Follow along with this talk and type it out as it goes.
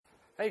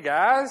Hey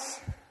guys,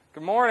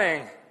 good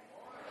morning.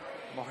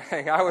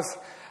 Morning.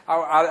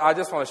 I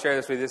just want to share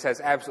this with you. This has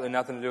absolutely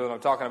nothing to do with what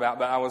I'm talking about,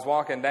 but I was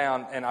walking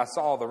down and I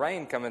saw the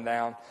rain coming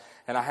down,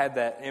 and I had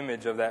that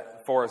image of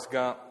that Forrest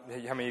Gump.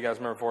 How many of you guys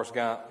remember Forrest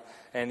Gump?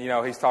 And,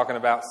 he's talking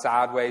about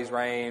sideways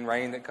rain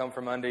that come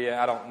from under you.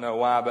 I don't know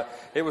why, but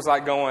it was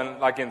like going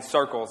like in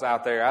circles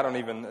out there. I don't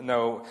even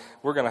know.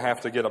 We're going to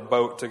have to get a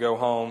boat to go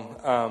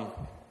home.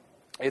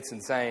 It's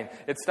insane.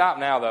 It stopped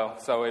now, though,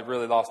 so it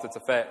really lost its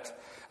effect.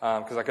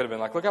 Because I could have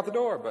been like, look out the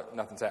door, but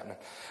nothing's happening.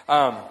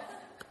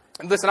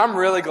 Listen, I'm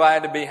really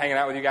glad to be hanging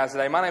out with you guys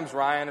today. My name's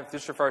Ryan. If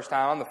this is your first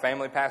time, I'm the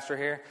family pastor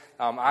here.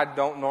 I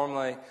don't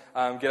normally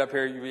get up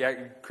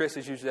here. Chris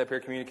is usually up here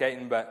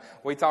communicating, but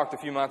we talked a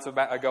few months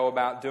ago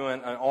about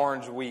doing an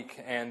Orange Week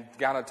and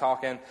kind of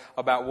talking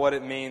about what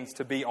it means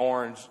to be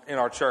orange in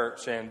our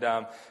church. And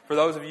for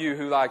those of you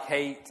who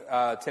hate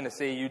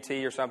Tennessee, UT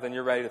or something,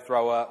 you're ready to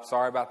throw up.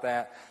 Sorry about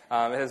that.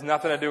 It has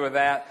nothing to do with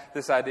that.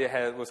 This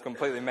idea was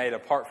completely made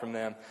apart from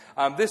them.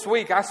 This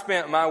week, I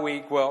spent my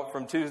week,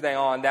 from Tuesday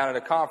on, down at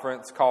a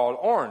conference called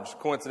Orange,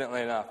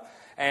 coincidentally enough.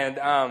 And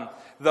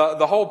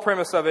the whole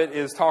premise of it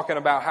is talking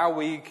about how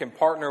we can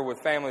partner with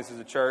families as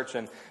a church.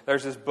 And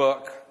there's this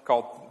book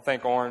called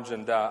Think Orange,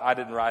 and I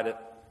didn't write it.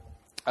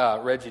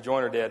 Reggie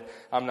Joyner did.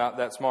 I'm not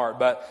that smart.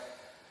 But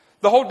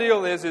the whole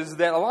deal is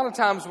that a lot of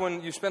times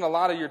when you spend a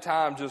lot of your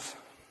time just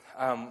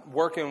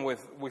working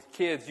with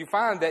kids, you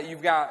find that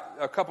you've got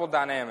a couple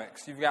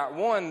dynamics. You've got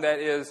one that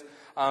is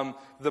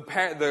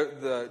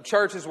the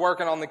church is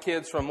working on the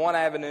kids from one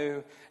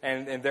avenue,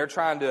 and they're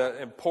trying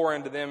to pour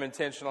into them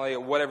intentionally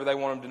whatever they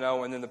want them to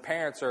know, and then the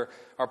parents are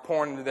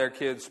pouring into their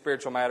kids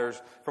spiritual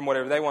matters from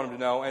whatever they want them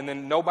to know, and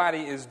then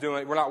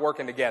we're not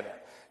working together.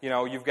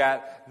 You've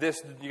got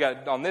this, you got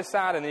it on this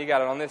side, and then you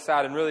got it on this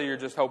side, and really you're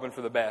just hoping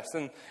for the best.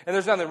 And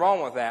there's nothing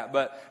wrong with that.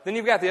 But then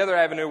you've got the other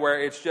avenue where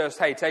it's just,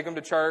 hey, take them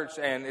to church,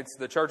 and it's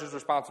the church's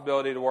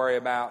responsibility to worry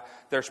about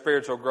their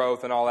spiritual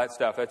growth and all that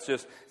stuff.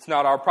 It's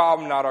not our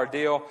problem, not our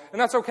deal. And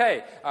that's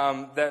okay.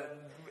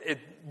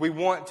 We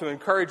want to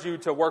encourage you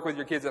to work with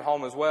your kids at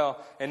home as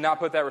well and not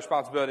put that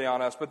responsibility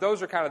on us. But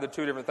those are kind of the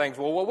two different things.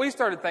 Well, what we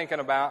started thinking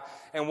about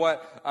and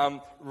what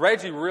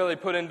Reggie really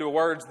put into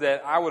words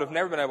that I would have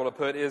never been able to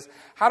put is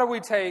how do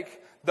we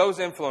take those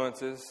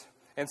influences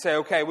and say,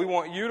 okay, we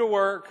want you to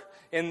work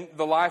in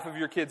the life of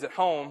your kids at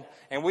home,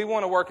 and we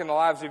want to work in the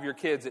lives of your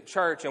kids at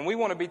church, and we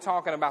want to be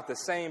talking about the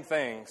same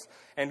things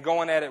and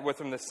going at it with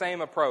them the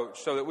same approach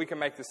so that we can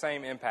make the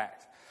same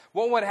impact.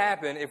 What would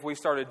happen if we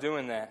started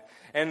doing that?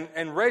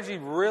 And Reggie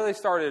Joyner,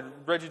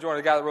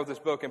 the guy that wrote this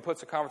book and puts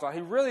the conference on, he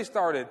really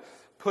started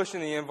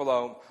pushing the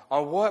envelope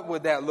on what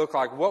would that look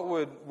like, what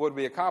would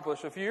be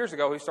accomplished. A few years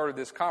ago, he started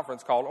this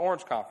conference called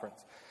Orange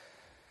Conference.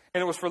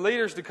 And it was for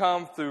leaders to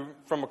come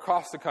from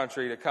across the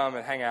country to come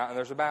and hang out. And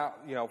there's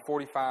about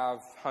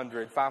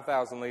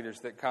 5,000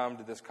 leaders that come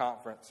to this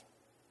conference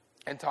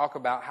and talk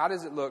about how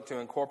does it look to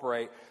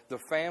incorporate the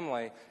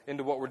family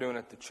into what we're doing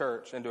at the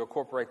church and to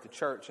incorporate the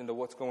church into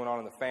what's going on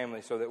in the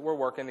family so that we're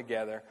working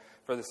together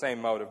for the same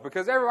motive.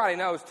 Because everybody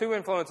knows two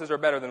influences are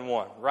better than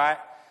one, right?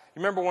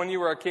 You remember when you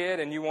were a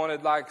kid and you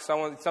wanted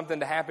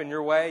something to happen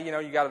your way, you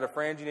got a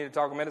friend, you need to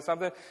talk them into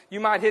something, you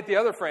might hit the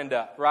other friend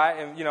up, right?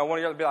 And one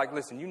of you will be like,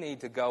 listen, you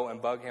need to go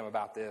and bug him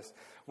about this.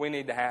 We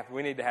need to have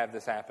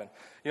this happen.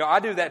 I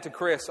do that to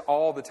Chris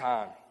all the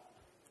time.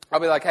 I'll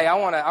be like, hey, I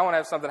want to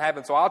have something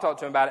happen, so I'll talk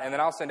to him about it, and then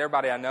I'll send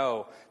everybody I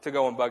know to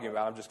go and bug him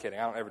about it. I'm just kidding.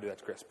 I don't ever do that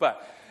to Chris.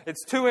 But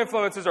it's two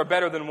influences are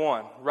better than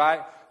one,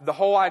 right? The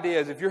whole idea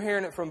is if you're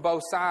hearing it from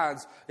both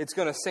sides, it's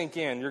going to sink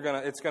in.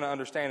 It's going to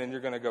understand, and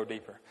you're going to go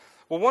deeper.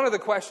 Well, one of the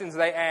questions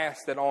they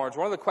asked at Orange,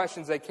 one of the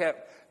questions they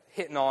kept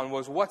hitting on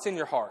was, what's in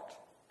your heart?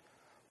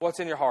 What's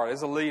in your heart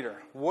as a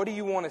leader? What do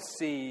you want to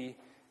see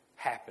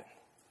happen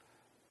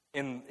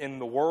in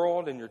the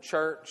world, in your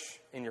church,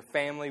 in your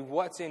family?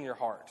 What's in your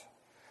heart?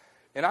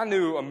 And I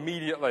knew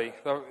immediately,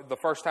 the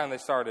first time they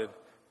started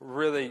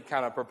really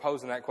kind of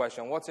proposing that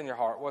question, what's in your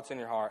heart? What's in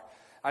your heart?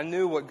 I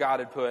knew what God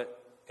had put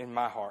in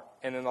my heart.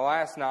 And then the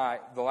last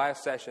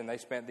session, they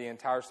spent the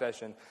entire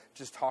session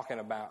just talking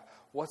about,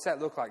 what's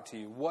that look like to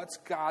you? What's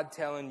God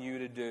telling you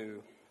to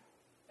do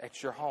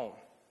at your home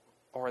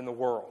or in the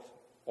world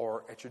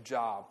or at your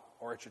job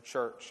or at your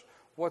church?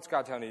 What's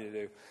God telling you to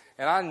do?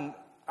 And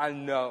I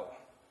know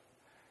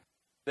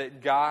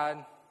that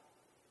God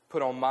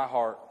put on my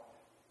heart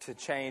to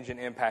change and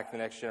impact the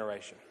next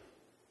generation.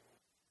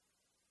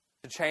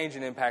 To change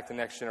and impact the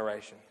next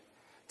generation.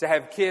 To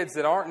have kids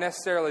that aren't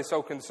necessarily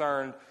so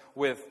concerned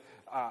with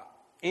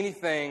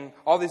anything,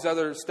 all this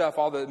other stuff,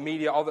 all the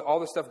media,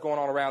 all the stuff going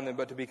on around them,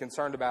 but to be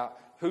concerned about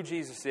who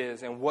Jesus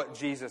is and what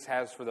Jesus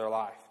has for their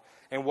life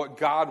and what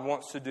God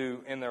wants to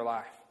do in their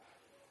life.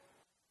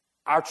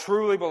 I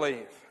truly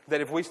believe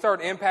that if we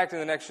start impacting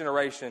the next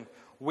generation,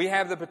 we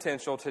have the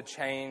potential to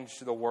change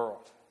the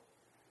world.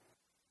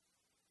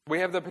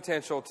 We have the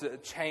potential to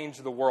change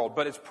the world,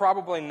 but it's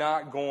probably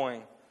not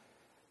going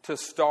to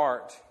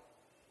start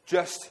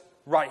just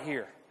right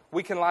here.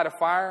 We can light a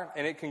fire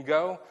and it can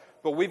go,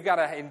 but we've got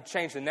to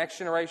change the next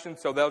generation,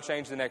 so they'll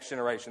change the next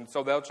generation,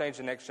 so they'll change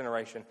the next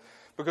generation.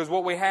 Because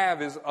what we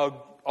have is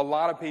a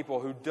lot of people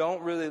who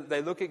don't really,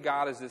 they look at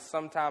God as this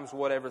sometimes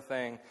whatever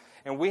thing,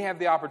 and we have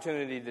the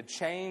opportunity to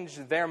change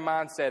their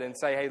mindset and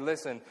say, hey,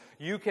 listen,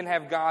 you can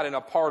have God in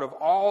a part of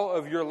all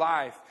of your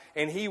life,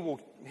 and He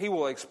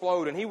will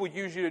explode, and He will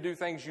use you to do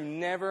things you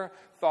never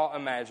thought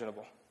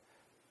imaginable.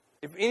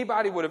 If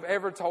anybody would have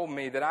ever told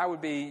me that I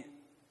would be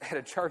at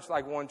a church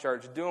like One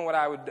Church doing what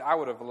I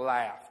would have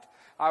laughed.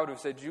 I would have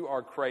said, you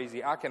are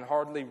crazy. I can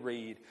hardly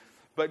read.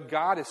 But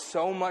God is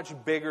so much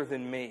bigger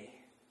than me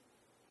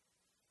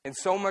and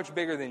so much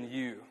bigger than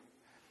you,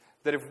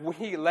 that if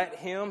we let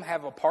Him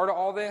have a part of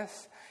all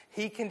this,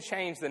 He can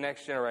change the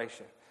next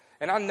generation.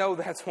 And I know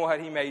that's what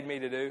He made me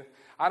to do.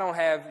 I don't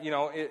have,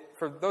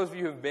 for those of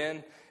you who have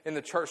been in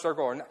the church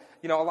circle, or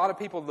a lot of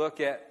people look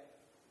at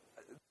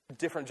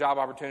different job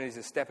opportunities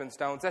as stepping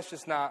stones. That's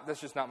just not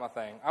my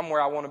thing. I'm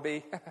where I want to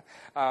be.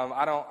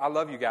 I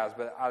love you guys,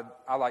 but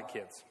I like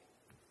kids.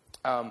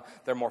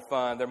 They're more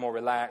fun, they're more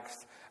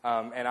relaxed.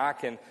 And I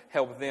can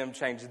help them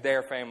change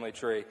their family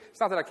tree. It's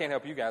not that I can't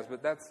help you guys,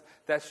 but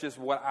that's just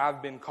what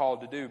I've been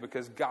called to do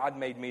because God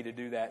made me to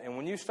do that. And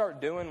when you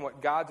start doing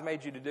what God's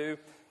made you to do,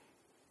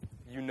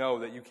 you know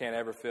that you can't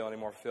ever feel any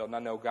more fulfilled. And I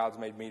know God's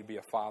made me to be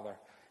a father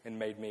and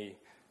made me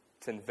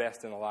to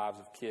invest in the lives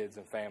of kids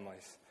and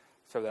families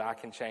so that I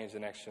can change the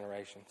next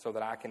generation, so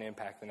that I can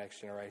impact the next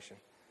generation.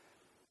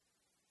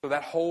 So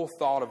that whole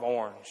thought of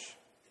orange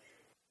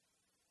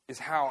is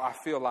how I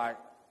feel like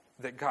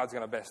that God's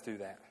going to best do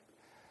that.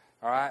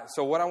 All right,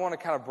 so what I want to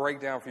kind of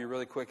break down for you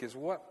really quick is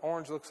what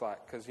orange looks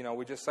like. Because,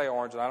 we just say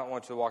orange, and I don't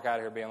want you to walk out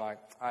of here being like,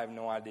 I have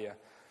no idea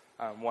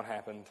what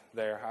happened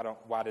there.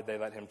 Why did they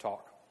let him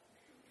talk?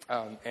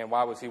 And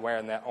why was he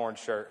wearing that orange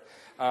shirt?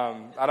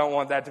 I don't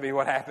want that to be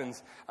what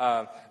happens,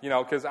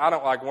 because I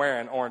don't like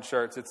wearing orange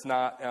shirts. It's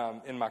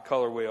not in my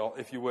color wheel,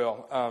 if you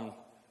will.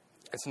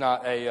 It's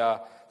not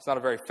a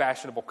very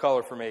fashionable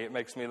color for me. It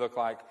makes me look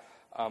like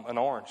an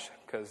orange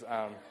because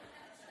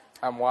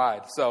I'm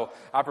wide. So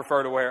I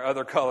prefer to wear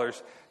other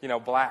colors,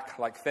 black,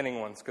 like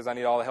thinning ones, because I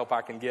need all the help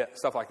I can get,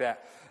 stuff like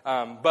that.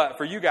 But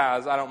for you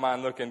guys, I don't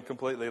mind looking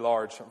completely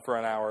large for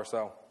an hour or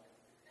so.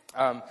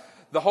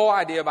 The whole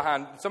idea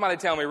behind, somebody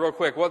tell me real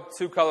quick, what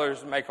two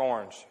colors make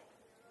orange?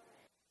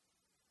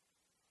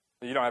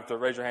 You don't have to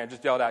raise your hand,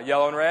 just yell it out.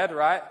 Yellow and red,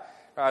 right?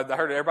 I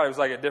heard everybody was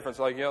like it different,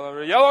 so like yellow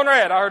and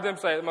red. I heard them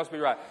say it must be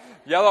right.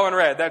 Yellow and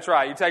red, that's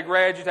right. You take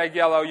red, you take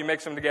yellow, you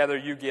mix them together,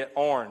 you get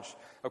orange.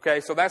 Okay,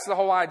 so that's the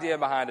whole idea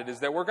behind it, is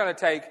that we're going to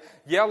take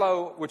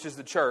yellow, which is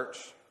the church,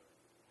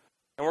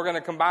 and we're going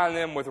to combine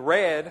them with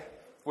red,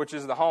 which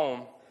is the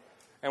home,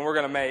 and we're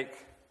going to make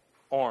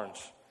orange.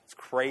 It's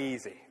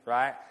crazy,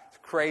 right? It's a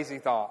crazy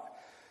thought.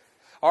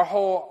 My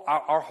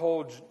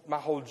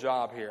whole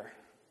job here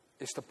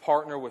is to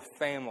partner with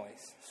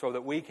families so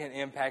that we can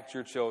impact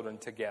your children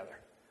together.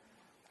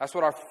 That's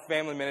what our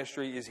family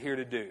ministry is here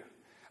to do.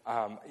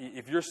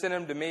 If you're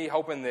sending them to me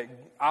hoping that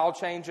I'll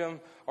change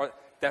them, or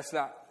that's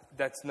not.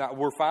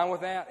 We're fine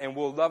with that, and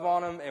we'll love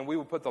on them, and we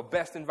will put the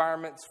best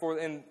environments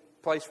in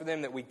place for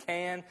them that we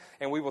can,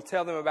 and we will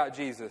tell them about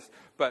Jesus.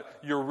 But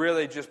you're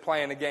really just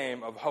playing a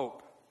game of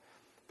hope.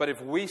 But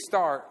if we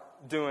start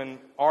doing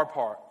our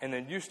part, and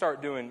then you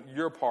start doing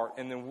your part,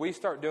 and then we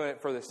start doing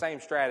it for the same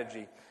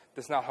strategy,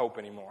 that's not hope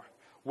anymore.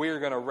 We are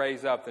going to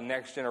raise up the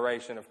next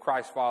generation of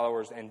Christ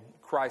followers and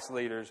Christ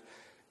leaders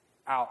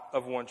out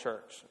of One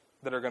Church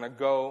that are going to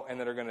go and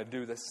that are going to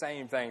do the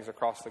same things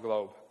across the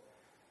globe.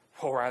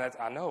 All right,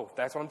 I know.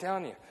 That's what I'm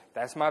telling you.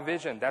 That's my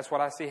vision. That's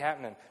what I see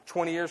happening.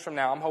 20 years from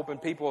now, I'm hoping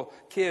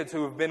kids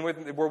who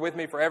have were with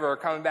me forever are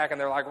coming back and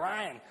they're like,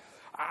 Ryan,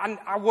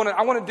 I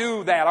want to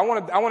do that. I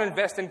want to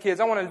invest in kids.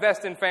 I want to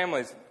invest in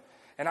families.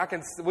 And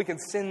we can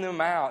send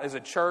them out as a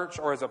church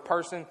or as a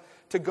person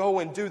to go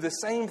and do the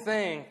same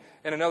thing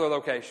in another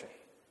location.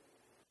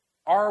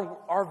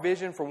 Our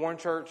vision for One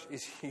Church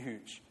is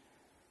huge.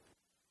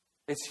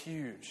 It's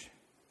huge.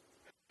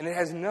 And it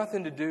has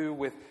nothing to do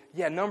with,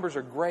 numbers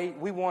are great.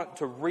 We want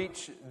to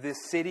reach this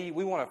city.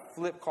 We want to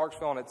flip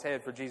Clarksville on its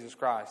head for Jesus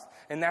Christ.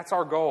 And that's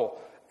our goal.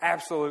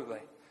 Absolutely.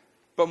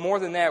 But more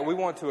than that, we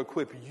want to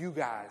equip you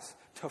guys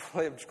to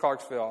flip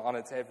Clarksville on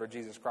its head for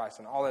Jesus Christ.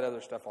 And all that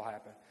other stuff will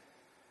happen.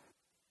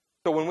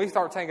 So when we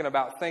start thinking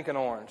about thinking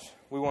orange,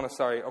 we want to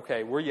say,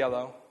 okay, we're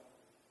yellow.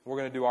 We're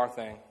going to do our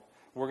thing.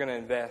 We're going to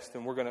invest.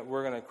 And we're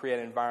going to create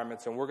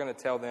environments. And we're going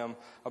to tell them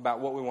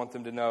about what we want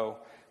them to know.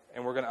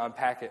 And we're going to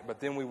unpack it.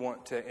 But then we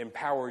want to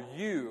empower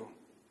you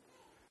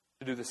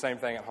to do the same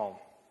thing at home.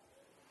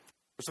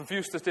 There's some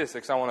few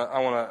statistics I want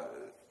to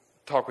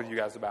talk with you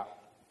guys about.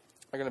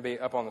 They're going to be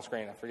up on the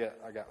screen. I forget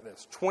I got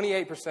this.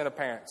 28% of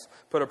parents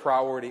put a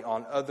priority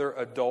on other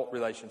adult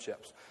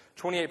relationships.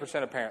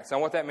 28% of parents. Now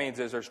what that means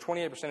is there's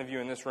 28% of you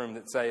in this room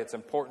that say it's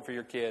important for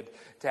your kid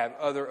to have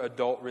other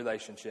adult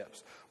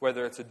relationships.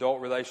 Whether it's adult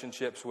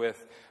relationships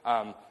with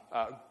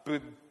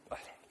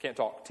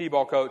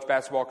t-ball coach,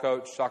 basketball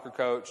coach, soccer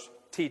coach,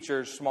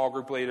 teachers, small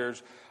group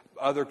leaders,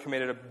 other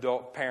committed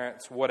adult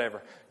parents,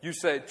 whatever. You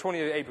say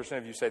 28%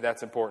 of you say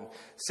that's important.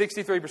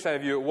 63%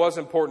 of you, it was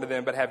important to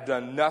them, but have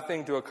done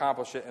nothing to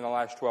accomplish it in the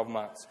last 12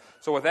 months.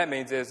 So what that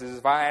means is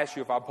if I asked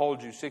you, if I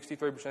polled you,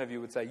 63% of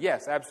you would say,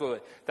 yes,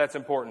 absolutely, that's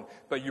important.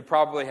 But you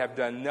probably have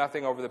done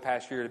nothing over the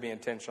past year to be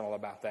intentional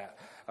about that,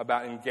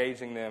 about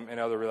engaging them in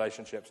other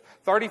relationships.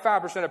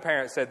 35% of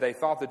parents said they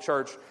thought the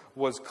church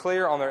was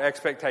clear on their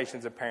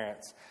expectations of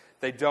parents.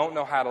 They don't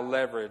know how to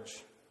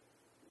leverage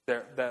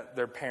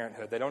their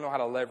parenthood. They don't know how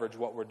to leverage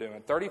what we're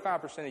doing.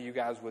 35% of you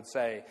guys would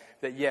say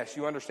that, yes,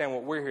 you understand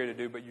what we're here to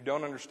do, but you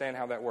don't understand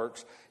how that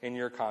works in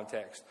your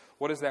context.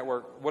 What does that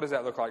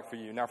look like for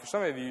you? Now, for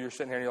some of you, you're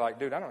sitting here and you're like,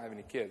 dude, I don't have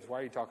any kids.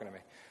 Why are you talking to me?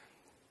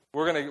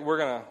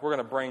 We're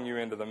gonna bring you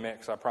into the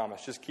mix, I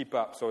promise. Just keep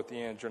up so at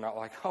the end you're not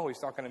like, oh, he's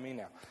talking to me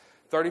now.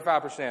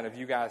 35% of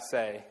you guys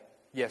say,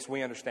 yes,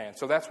 we understand.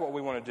 So that's what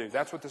we want to do.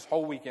 That's what this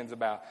whole weekend's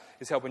about,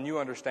 is helping you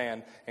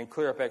understand and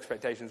clear up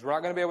expectations. We're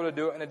not going to be able to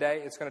do it in a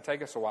day. It's going to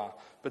take us a while.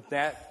 But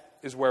that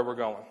is where we're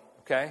going,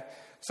 okay?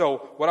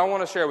 So what I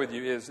want to share with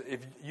you is if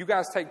you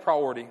guys take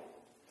priority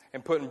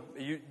and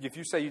if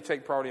you say you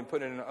take priority and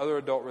put it in other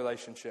adult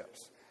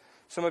relationships,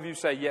 some of you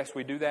say, yes,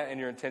 we do that, and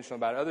you're intentional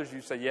about it. Others, you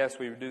say, yes,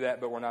 we do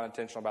that, but we're not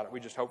intentional about it. We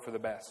just hope for the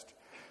best.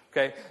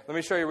 Okay? Let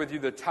me share you with you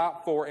the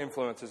top 4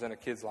 influences in a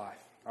kid's life.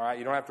 All right,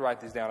 you don't have to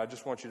write these down. I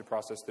just want you to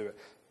process through it.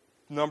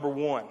 Number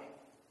 1,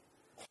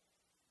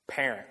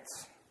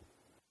 parents.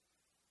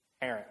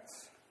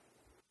 Parents.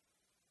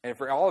 And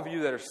for all of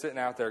you that are sitting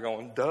out there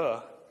going, duh,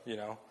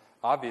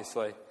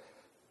 obviously,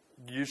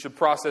 you should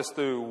process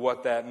through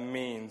what that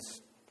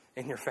means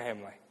in your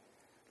family.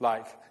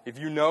 Like, if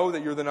you know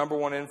that you're the number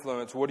 1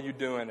 influence, what are you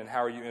doing and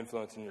how are you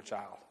influencing your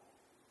child?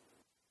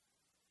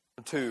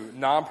 2,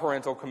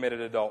 non-parental committed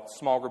adults,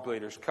 small group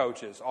leaders,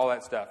 coaches, all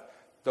that stuff.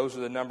 Those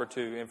are the number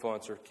 2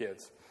 influencer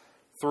kids.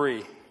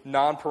 3,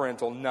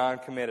 non-parental,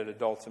 non-committed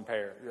adults and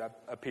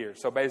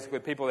peers. So basically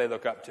people they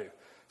look up to.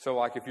 So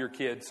like if your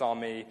kid saw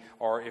me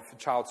or if a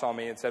child saw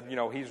me and said,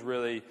 he's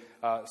really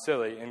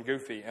silly and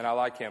goofy and I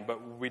like him,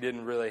 but we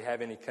didn't really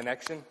have any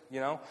connection,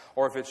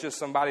 Or if it's just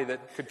somebody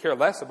that could care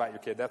less about your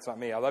kid. That's not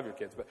me. I love your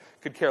kids. But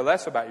could care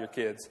less about your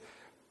kids,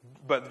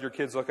 but your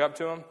kids look up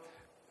to them.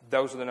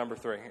 Those are the number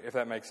 3, if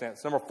that makes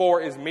sense. Number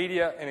 4 is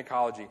media and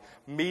ecology.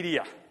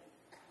 Media.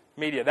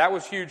 That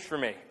was huge for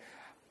me.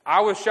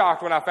 I was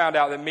shocked when I found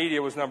out that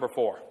media was number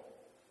 4.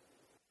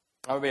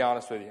 I'm going to be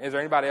honest with you. Is there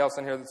anybody else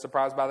in here that's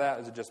surprised by that?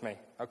 Is it just me?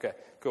 Okay,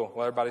 cool.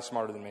 Well, everybody's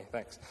smarter than me.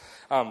 Thanks.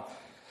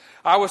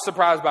 I was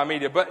surprised by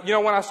media. But,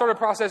 when I started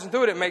processing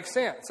through it, it makes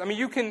sense. I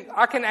mean,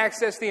 I can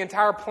access the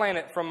entire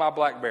planet from my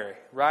BlackBerry,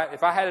 right?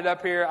 If I had it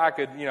up here, I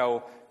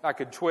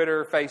could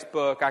Twitter,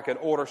 Facebook, I could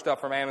order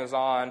stuff from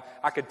Amazon,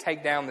 I could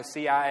take down the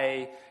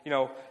CIA.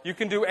 You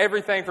can do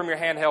everything from your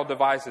handheld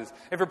devices.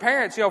 And for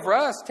parents, for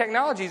us,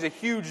 technology is a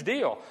huge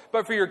deal.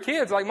 But for your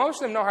kids, like most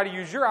of them know how to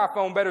use your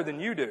iPhone better than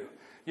you do.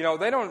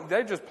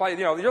 They just play,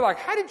 you're like,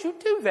 how did you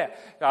do that?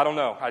 I don't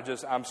know.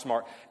 I'm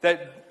smart.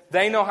 That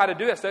they know how to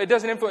do that. So it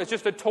doesn't influence, it's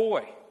just a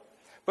toy.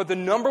 But the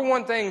number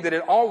 1 thing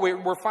that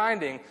we're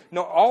finding,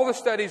 all the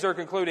studies are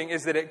concluding,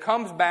 is that it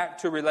comes back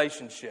to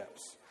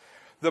relationships.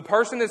 The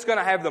person that's going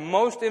to have the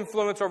most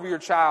influence over your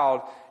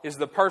child is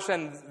the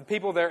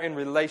people they're in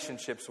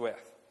relationships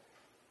with.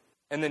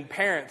 And then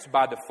parents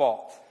by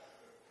default.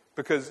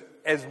 Because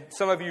as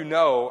some of you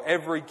know,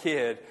 every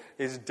kid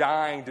is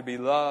dying to be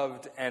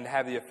loved and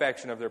have the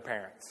affection of their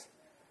parents.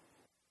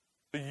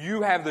 So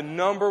you have the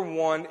number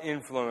 1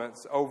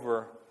 influence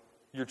over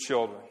your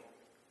children.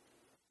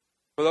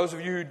 For those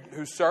of you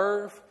who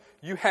serve,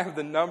 you have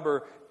the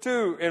number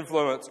 2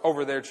 influence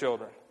over their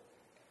children.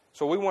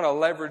 So we want to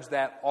leverage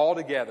that all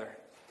together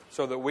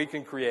so that we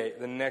can create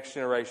the next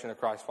generation of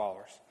Christ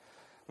followers.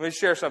 Let me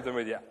share something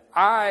with you.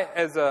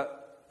 As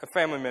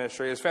family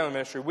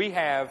ministry, we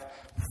have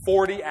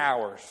 40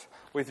 hours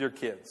with your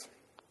kids.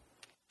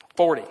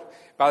 40.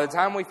 By the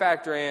time we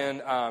factor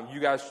in you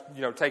guys,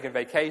 taking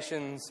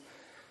vacations,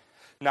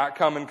 not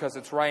coming because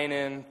it's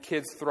raining,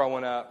 kids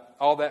throwing up,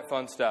 all that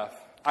fun stuff,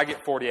 I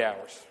get 40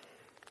 hours.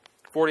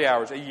 40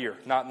 hours a year,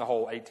 not in the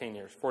whole 18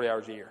 years. 40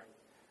 hours a year.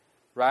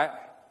 Right?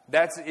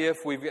 That's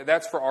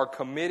for our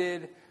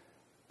committed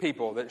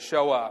people that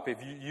show up. If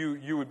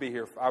you would be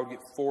here, I would get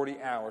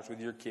 40 hours with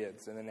your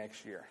kids in the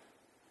next year.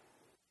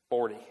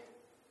 40.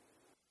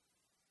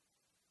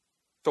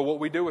 So what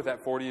we do with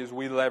that 40 is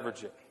we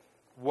leverage it.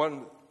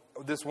 One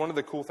of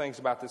the cool things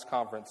about this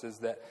conference is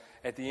that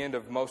at the end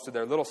of most of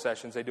their little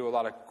sessions, they do a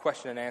lot of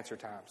question and answer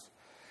times.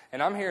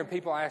 And I'm hearing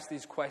people ask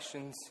these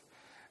questions,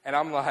 and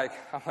I'm like,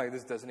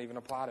 this doesn't even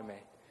apply to me.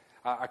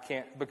 I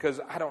can't, because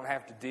I don't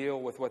have to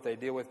deal with what they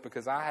deal with,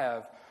 because I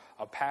have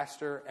a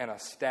pastor and a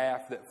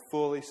staff that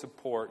fully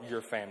support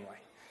your family.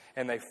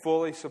 And they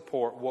fully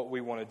support what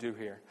we want to do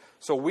here.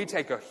 So we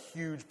take a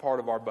huge part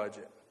of our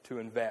budget to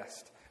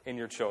invest in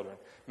your children,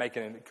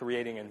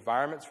 creating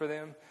environments for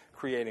them,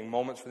 creating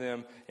moments for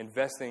them,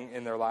 investing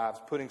in their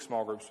lives, putting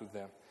small groups with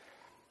them.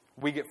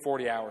 We get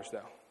 40 hours,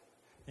 though.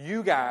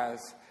 You guys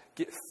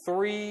get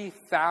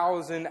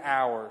 3,000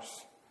 hours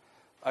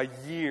a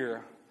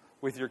year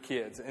with your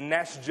kids. And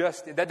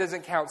that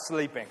doesn't count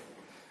sleeping.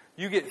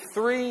 You get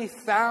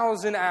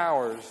 3,000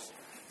 hours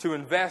to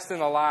invest in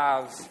the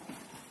lives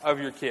of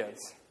your kids.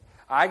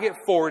 I get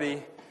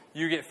 40,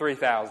 you get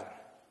 3,000.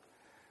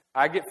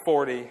 I get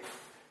 40,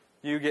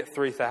 you get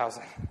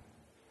 3,000.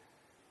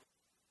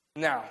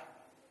 Now,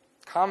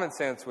 common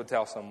sense would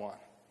tell someone,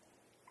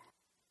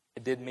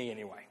 it did me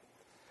anyway,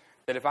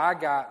 that if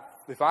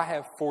I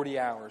have 40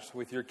 hours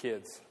with your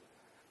kids,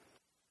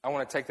 I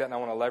want to take that and I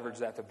want to leverage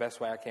that the best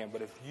way I can.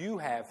 But if you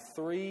have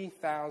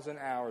 3,000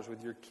 hours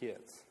with your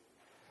kids,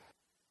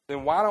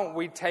 then why don't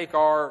we take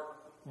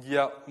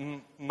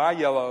my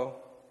yellow,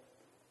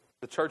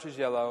 the church's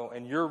yellow,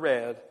 and your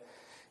red,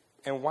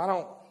 and why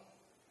don't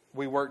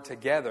we work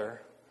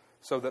together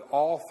so that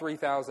all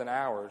 3,000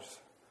 hours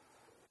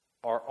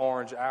are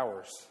orange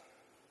hours?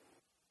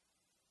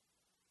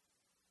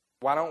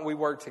 Why don't we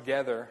work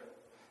together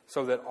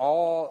so that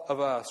all of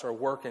us are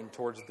working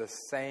towards the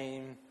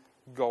same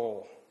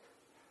goal,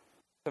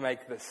 to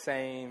make the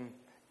same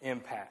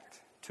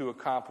impact, to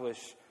accomplish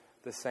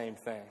the same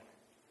thing?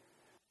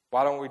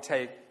 Why don't we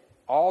take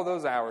all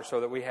those hours so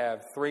that we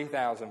have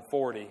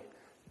 3,040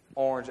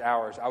 orange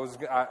hours?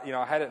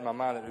 I had it in my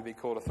mind that it would be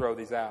cool to throw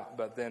these out,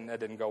 but then that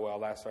didn't go well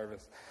last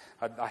service.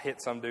 I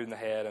hit some dude in the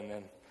head, and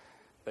then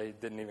they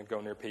didn't even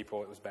go near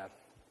people. It was bad.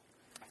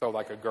 I felt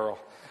like a girl.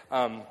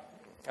 I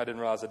didn't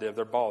realize I did.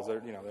 They're balls. They're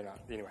not.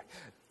 Anyway,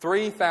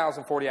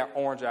 3,040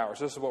 orange hours.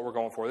 This is what we're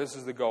going for. This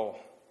is the goal.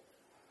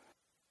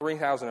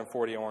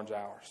 3,040 orange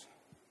hours.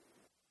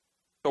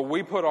 So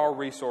we put our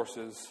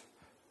resources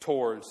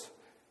towards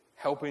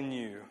helping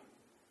you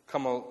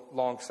come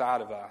alongside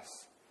of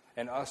us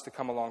and us to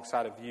come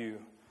alongside of you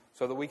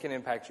so that we can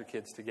impact your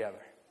kids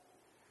together.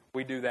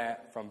 We do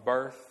that from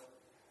birth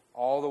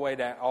all the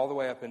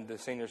way up into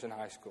seniors in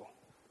high school.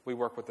 We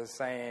work with the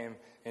same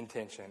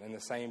intention and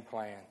the same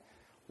plan.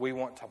 We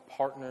want to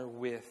partner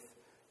with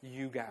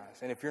you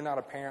guys. And if you're not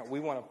a parent, we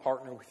want to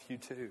partner with you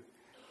too.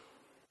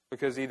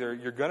 Because either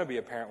you're going to be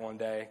a parent one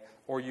day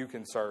or you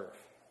can serve.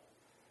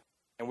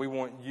 And we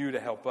want you to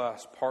help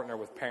us partner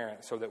with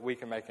parents so that we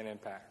can make an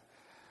impact.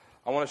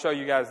 I want to show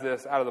you guys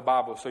this out of the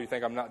Bible so you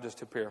think I'm not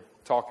just up here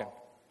talking.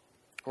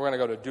 We're going to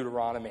go to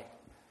Deuteronomy.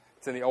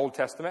 It's in the Old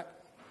Testament.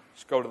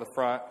 Just go to the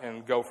front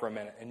and go for a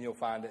minute, and you'll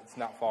find it. It's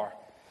not far.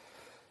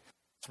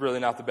 It's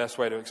really not the best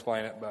way to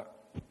explain it, but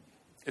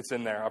it's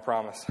in there, I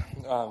promise.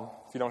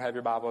 If you don't have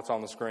your Bible, it's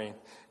on the screen.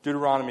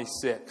 Deuteronomy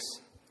 6.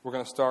 We're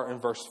going to start in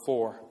verse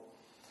 4.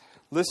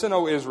 Listen,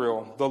 O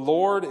Israel, the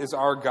Lord is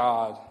our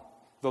God,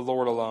 the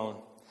Lord alone.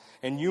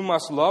 And you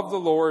must love the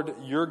Lord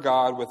your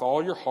God with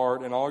all your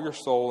heart and all your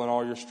soul and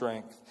all your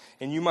strength.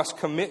 And you must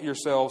commit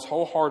yourselves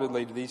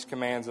wholeheartedly to these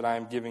commands that I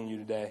am giving you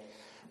today.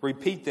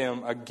 Repeat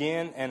them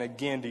again and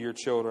again to your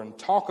children.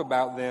 Talk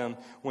about them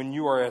when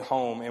you are at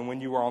home and when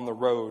you are on the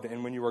road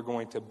and when you are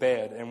going to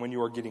bed and when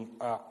you are getting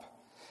up.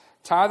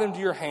 Tie them to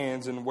your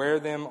hands and wear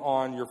them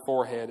on your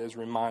forehead as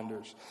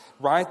reminders.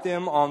 Write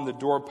them on the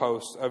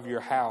doorposts of your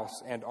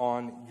house and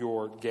on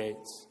your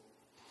gates.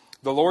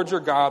 The Lord your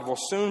God will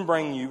soon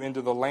bring you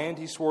into the land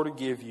he swore to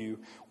give you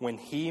when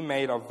he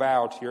made a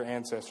vow to your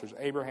ancestors,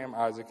 Abraham,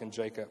 Isaac, and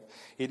Jacob.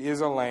 It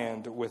is a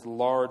land with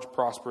large,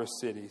 prosperous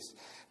cities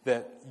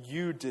that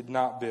you did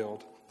not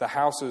build. The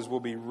houses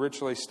will be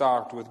richly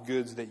stocked with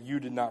goods that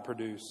you did not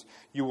produce.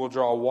 You will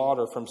draw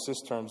water from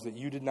cisterns that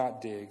you did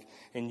not dig,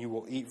 and you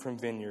will eat from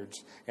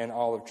vineyards and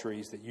olive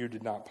trees that you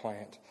did not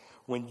plant.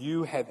 When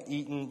you have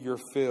eaten your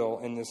fill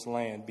in this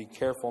land, be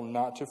careful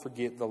not to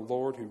forget the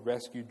Lord who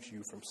rescued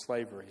you from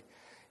slavery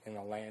in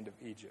the land of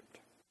Egypt.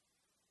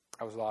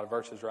 That was a lot of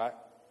verses, right?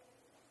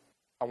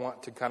 I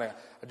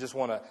just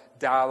want to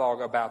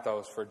dialogue about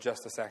those for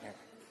just a second.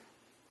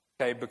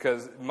 Okay,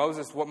 because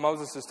what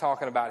Moses is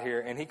talking about here,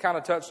 and he kind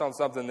of touched on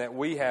something that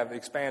we have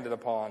expanded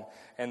upon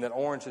and that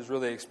Orange has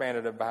really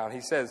expanded about.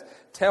 He says,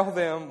 tell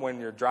them when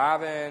you're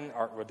driving,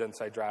 or it doesn't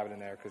say driving in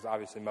there because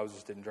obviously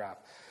Moses didn't drive.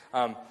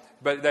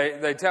 But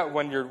they tell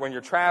when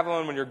you're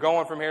traveling, when you're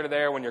going from here to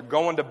there, when you're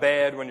going to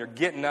bed, when you're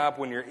getting up,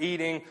 when you're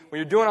eating, when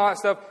you're doing all that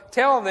stuff,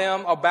 tell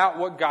them about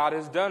what God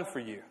has done for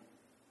you.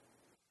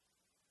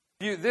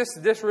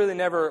 This really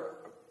never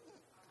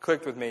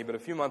clicked with me, but a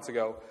few months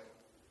ago,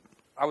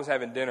 I was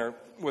having dinner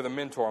with a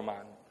mentor of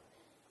mine.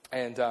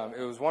 And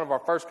it was one of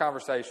our first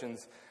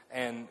conversations,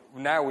 and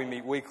now we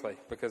meet weekly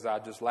because I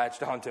just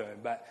latched onto him.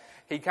 But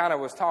he kind of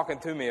was talking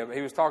to me.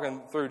 He was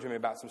talking through to me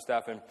about some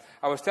stuff, and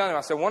I was telling him,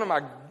 I said,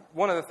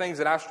 one of the things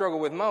that I struggle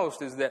with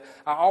most is that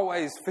I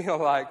always feel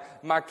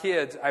like my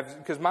kids,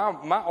 because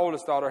my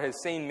oldest daughter has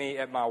seen me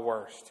at my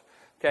worst.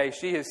 Okay,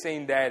 she has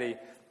seen Daddy.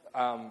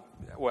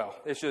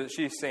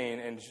 She's seen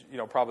and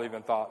probably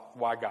even thought,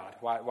 why God?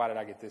 Why did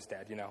I get this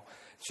dad?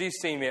 She's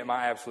seen me at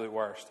my absolute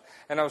worst.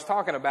 And I was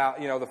talking about,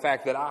 the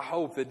fact that I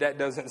hope that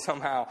doesn't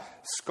somehow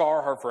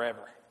scar her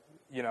forever.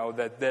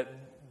 That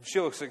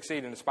she'll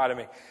succeed in spite of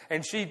me.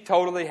 And she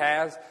totally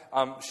has.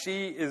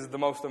 She is the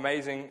most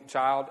amazing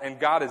child, and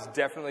God is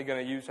definitely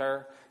going to use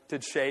her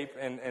to shape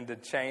and to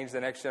change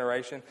the next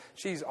generation.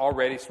 She's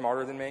already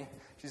smarter than me.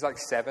 She's like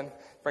 7.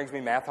 Brings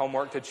me math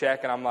homework to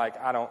check, and I'm like,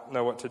 I don't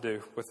know what to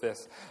do with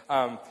this.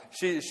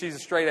 She's a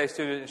straight A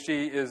student.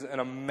 She is an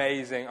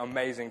amazing,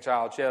 amazing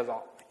child. She has a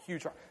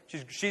huge heart.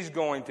 She's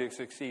going to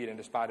succeed in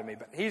despite of me.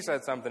 But he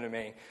said something to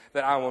me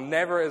that I will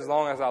never, as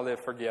long as I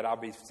live, forget. I'll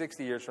be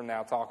 60 years from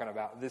now talking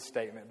about this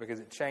statement because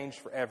it changed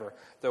forever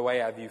the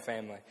way I view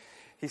family.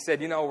 He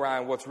said, you know,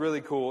 Ryan, what's really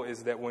cool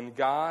is that when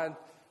God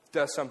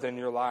does something in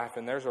your life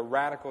and there's a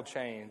radical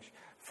change,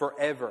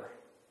 forever,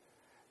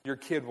 your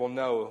kid will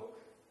know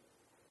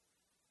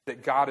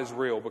that God is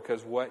real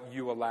because what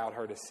you allowed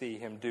her to see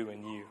Him do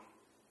in you.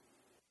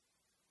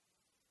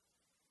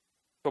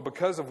 So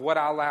because of what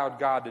I allowed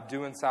God to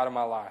do inside of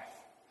my life,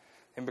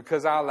 and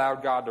because I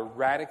allowed God to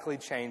radically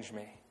change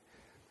me,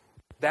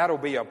 that'll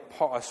be a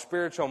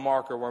spiritual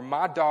marker where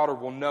my daughter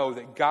will know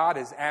that God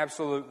is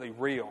absolutely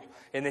real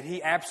and that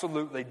He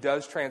absolutely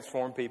does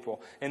transform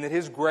people and that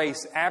His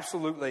grace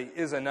absolutely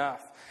is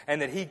enough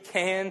and that He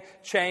can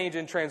change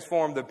and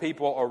transform the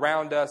people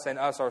around us and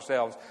us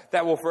ourselves.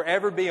 That will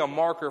forever be a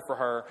marker for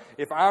her.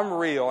 If I'm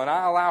real and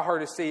I allow her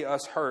to see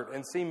us hurt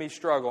and see me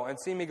struggle and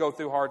see me go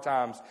through hard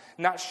times,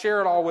 not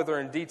share it all with her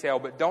in detail,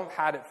 but don't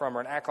hide it from her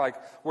and act like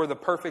we're the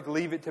perfect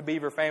Leave It to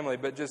Beaver family,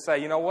 but just say,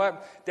 you know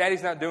what,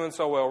 Daddy's not doing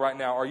so well right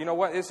now. Or you know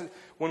what, this is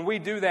when we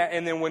do that,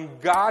 and then when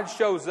God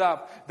shows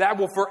up, that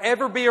will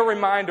forever be a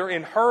reminder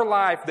in her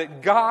life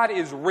that God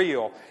is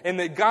real and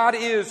that God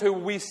is who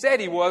we said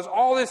He was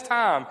all this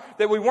time,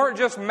 that we weren't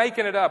just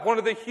making it up. One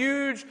of the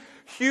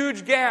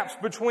huge gaps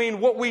between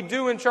what we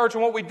do in church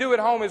and what we do at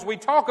home is we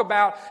talk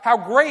about how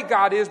great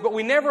God is, but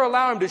we never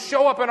allow Him to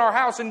show up in our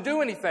house and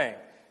do anything.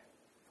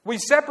 We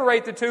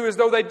separate the two as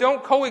though they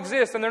don't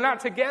coexist and they're not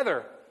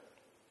together.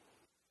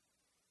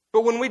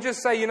 But when we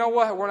just say, you know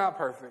what, we're not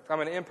perfect. I'm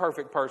an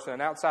imperfect person,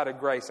 and outside of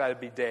grace, I'd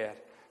be dead.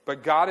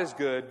 But God is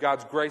good,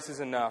 God's grace is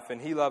enough,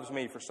 and He loves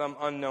me for some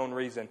unknown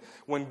reason.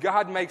 When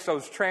God makes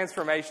those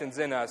transformations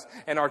in us,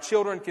 and our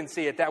children can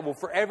see it, that will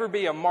forever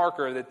be a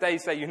marker that they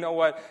say, you know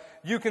what,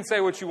 you can say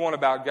what you want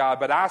about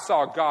God, but I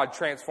saw God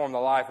transform the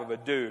life of a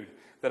dude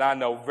that I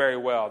know very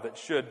well that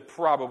should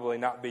probably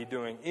not be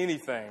doing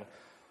anything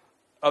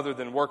other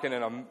than working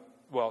in a,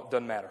 well, it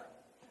doesn't matter.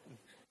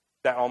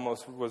 That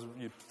almost was,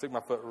 you took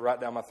my foot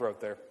right down my throat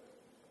there.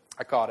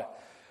 I caught it.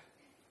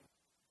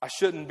 I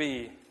shouldn't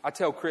be, I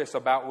tell Chris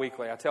about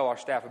weekly, I tell our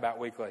staff about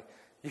weekly,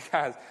 you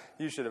guys,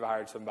 you should have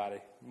hired somebody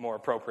more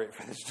appropriate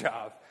for this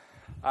job.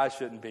 I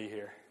shouldn't be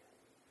here.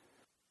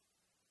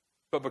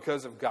 But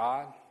because of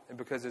God and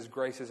because His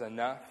grace is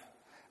enough,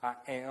 I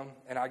am,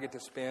 and I get to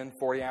spend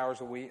 40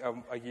 hours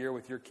a year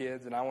with your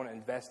kids, and I want to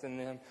invest in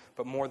them.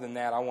 But more than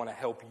that, I want to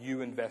help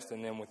you invest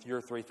in them with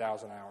your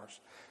 3,000 hours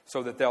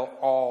so that they'll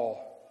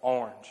all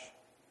orange,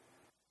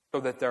 so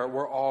that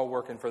we're all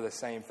working for the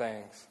same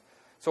things.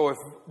 So if,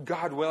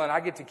 God willing, I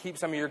get to keep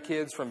some of your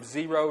kids from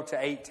 0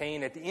 to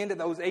 18, at the end of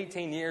those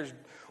 18 years,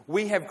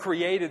 we have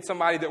created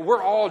somebody that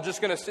we're all just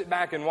going to sit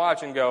back and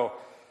watch and go,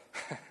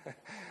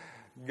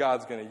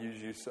 God's going to use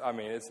you. I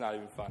mean, it's not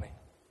even funny.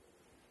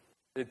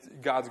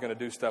 God's going to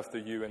do stuff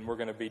through you, and we're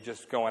going to be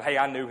just going, hey,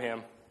 I knew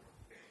Him.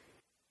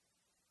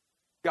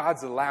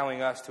 God's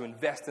allowing us to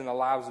invest in the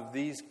lives of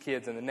these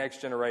kids and the next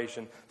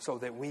generation so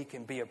that we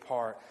can be a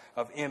part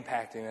of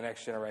impacting the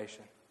next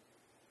generation.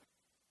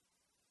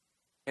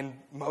 And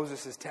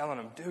Moses is telling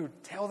them,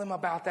 dude, tell them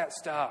about that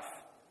stuff.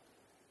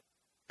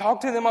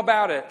 Talk to them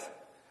about it.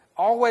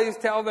 Always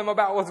tell them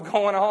about what's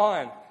going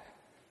on.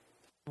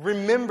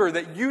 Remember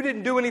that you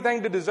didn't do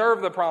anything to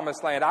deserve the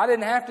promised land. I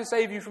didn't have to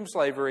save you from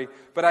slavery,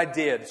 but I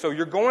did. So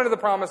you're going to the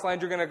promised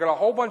land. You're going to get a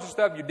whole bunch of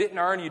stuff you didn't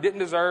earn, you didn't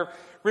deserve.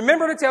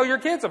 Remember to tell your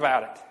kids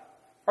about it,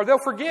 or they'll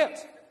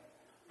forget,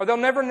 or they'll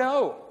never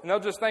know, and they'll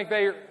just think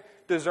they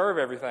deserve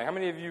everything. How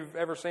many of you have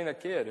ever seen a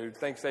kid who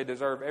thinks they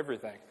deserve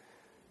everything?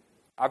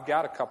 I've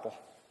got a couple.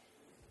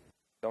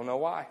 Don't know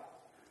why.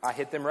 I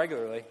hit them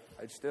regularly.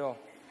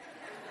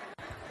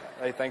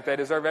 They think they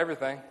deserve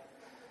everything.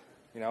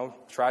 You know,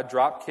 try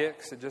drop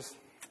kicks.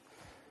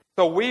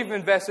 So we've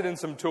invested in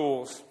some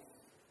tools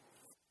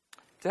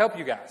to help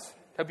you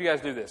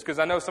guys do this. Because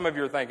I know some of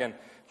you are thinking,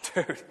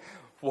 dude,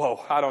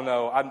 whoa, I don't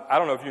know. I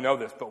don't know if you know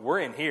this, but we're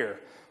in here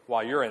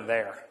while you're in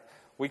there.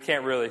 We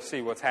can't really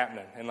see what's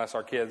happening unless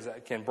our kids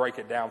can break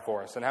it down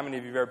for us. And how many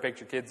of you have ever picked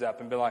your kids up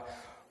and been like,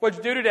 what'd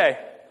you do today?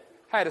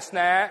 I had a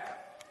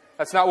snack.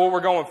 That's not what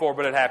we're going for,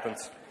 but it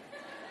happens.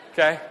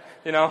 Okay?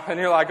 You know, and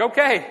you're like,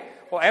 okay,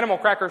 well, animal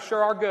crackers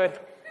sure are good.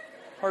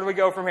 Where do we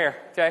go from here?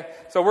 Okay,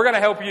 so we're going to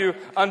help you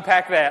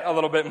unpack that a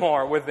little bit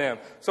more with them.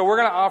 So we're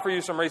going to offer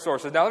you some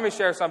resources. Now let me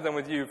share something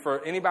with you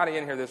for anybody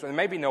in here this week.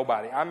 Maybe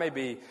nobody. I may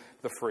be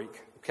the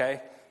freak,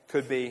 okay?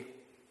 Could be.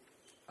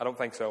 I don't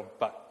think so,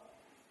 but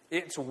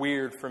it's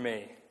weird for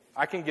me.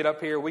 I can get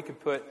up here. We could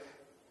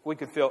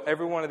fill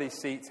every one of these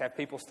seats, have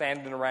people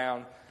standing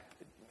around.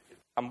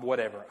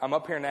 Whatever. I'm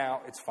up here now.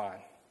 It's fine.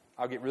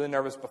 I'll get really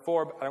nervous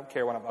before, but I don't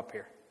care when I'm up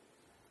here.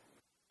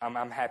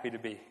 I'm happy to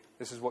be.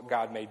 This is what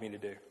God made me to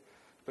do.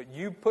 But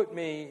you put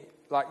me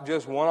like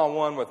just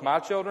one-on-one with my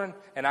children,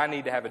 and I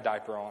need to have a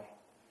diaper on.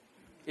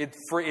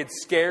 It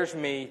scares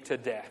me to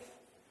death.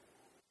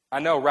 I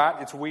know,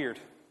 right? It's weird.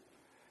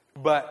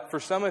 But for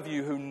some of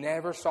you who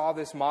never saw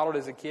this modeled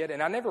as a kid,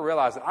 and I never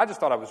realized it, I just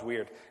thought I was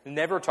weird.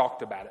 Never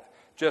talked about it.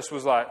 Just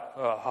was like,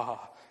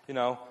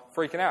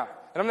 freaking out.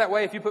 And I'm that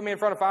way. If you put me in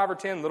front of 5 or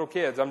 10 little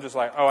kids, I'm just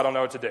like, I don't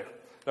know what to do.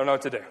 Don't know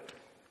what to do.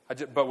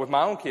 But with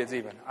my own kids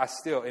even,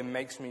 it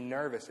makes me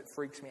nervous. It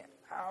freaks me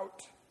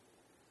out.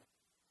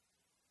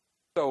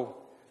 So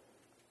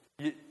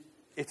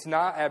it's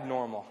not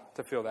abnormal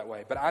to feel that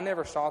way. But I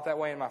never saw it that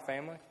way in my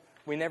family.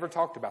 We never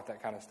talked about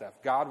that kind of stuff.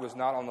 God was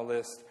not on the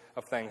list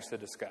of things to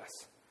discuss.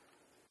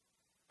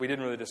 We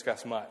didn't really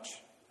discuss much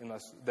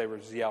unless they were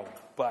yelling.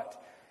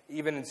 But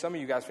even in some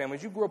of you guys'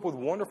 families, you grew up with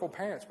wonderful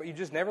parents, but you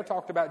just never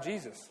talked about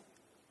Jesus.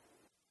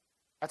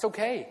 That's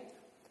okay.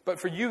 But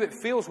for you, it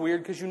feels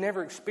weird because you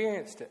never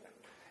experienced it.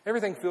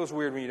 Everything feels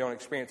weird when you don't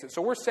experience it.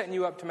 So we're setting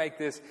you up to make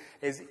this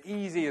as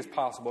easy as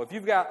possible. If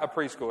you've got a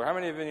preschooler, how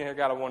many of you here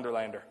got a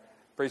Wonderlander?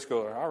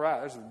 Preschooler. All right,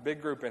 there's a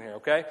big group in here,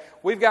 okay?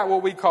 We've got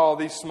what we call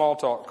these small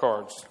talk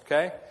cards,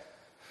 okay?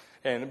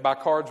 And by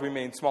cards, we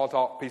mean small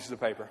talk pieces of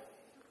paper.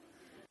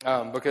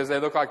 Because they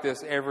look like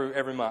this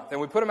every month. And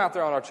we put them out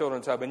there on our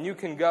Children's Hub, and you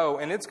can go,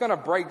 and it's going to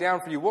break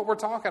down for you what we're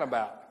talking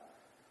about.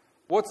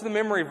 What's the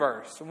memory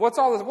verse? What's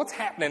all this? What's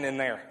happening in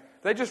there?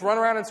 Do they just run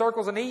around in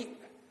circles and eat?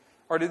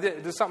 Or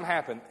does something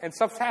happen? And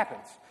stuff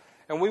happens.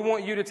 And we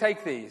want you to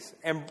take these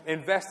and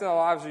invest in the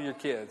lives of your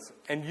kids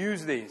and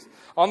use these.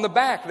 On the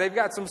back, they've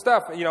got some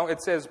stuff.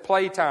 It says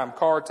playtime,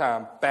 car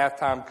time, bath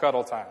time,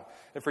 cuddle time.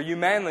 And for you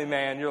manly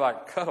man, you're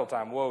like, cuddle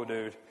time. Whoa,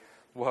 dude.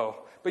 Whoa.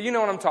 But you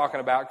know what I'm talking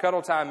about.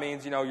 Cuddle time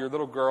means, your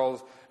little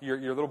girls, your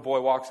little boy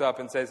walks up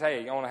and says,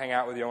 hey, I want to hang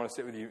out with you. I want to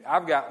sit with you.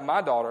 I've got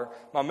my daughter,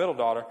 my middle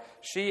daughter.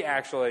 She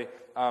actually,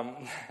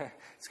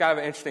 it's kind of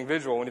an interesting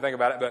visual when you think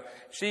about it, but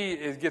she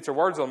gets her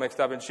words a little mixed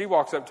up, and she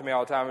walks up to me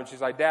all the time, and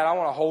she's like, Dad, I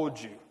want to hold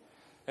you.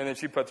 And then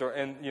she puts her,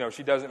 and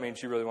she doesn't mean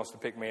she really wants to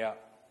pick me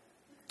up,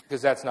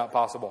 because that's not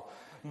possible.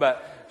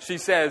 But she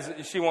says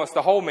she wants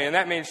to hold me, and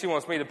that means she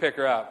wants me to pick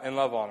her up and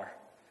love on her.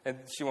 And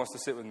she wants to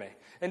sit with me.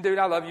 And, dude,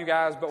 I love you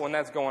guys, but when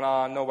that's going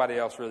on, nobody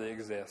else really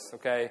exists,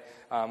 okay?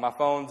 My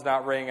phone's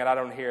not ringing. I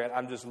don't hear it.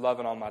 I'm just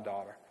loving on my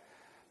daughter.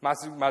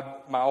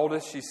 My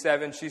oldest, she's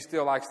 7. She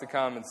still likes to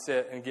come and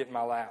sit and get in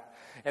my lap.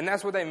 And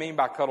that's what they mean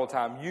by cuddle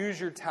time. Use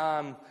your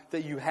time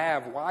that you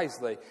have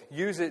wisely.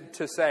 Use it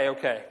to say,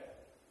 okay,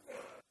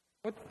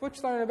 what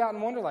you learning about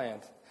in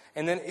Wonderland?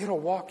 And then it'll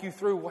walk you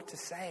through what to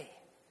say.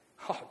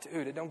 Oh,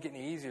 dude, it don't get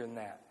any easier than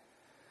that.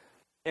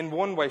 In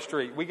One Way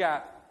Street, we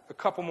got a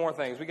couple more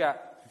things. We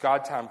got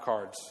God time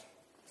cards,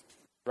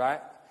 right?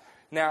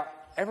 Now,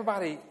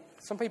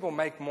 some people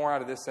make more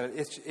out of this than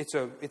it's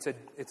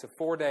a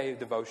 4-day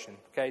devotion,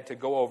 okay, to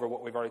go over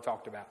what we've already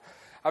talked about.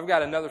 I've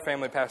got another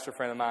family pastor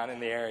friend of mine in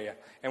the area,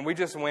 and we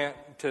just me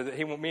and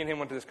him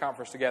went to this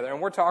conference together,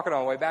 and we're talking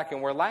on the way back,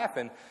 and we're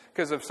laughing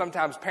because of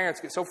sometimes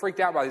parents get so freaked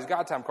out by these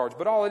God time cards.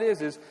 But all it is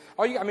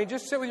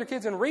just sit with your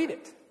kids and read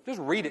it. Just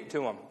read it to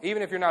them,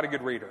 even if you're not a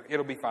good reader.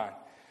 It'll be fine.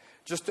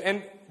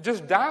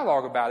 Just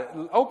dialogue about it.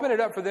 Open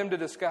it up for them to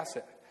discuss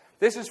it.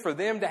 This is for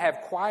them to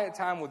have quiet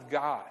time with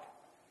God.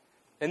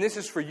 And this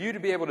is for you to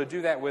be able to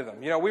do that with them.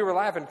 We were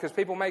laughing because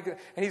people make it.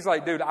 And he's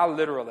like, dude, I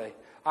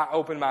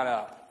open mine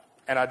up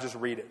and I just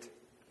read it.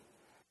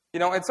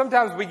 And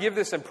sometimes we give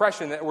this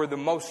impression that we're the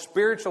most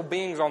spiritual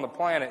beings on the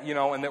planet,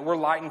 and that we're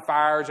lighting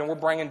fires and we're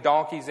bringing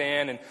donkeys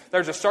in and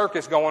there's a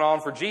circus going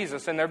on for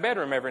Jesus in their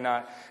bedroom every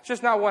night. It's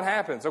just not what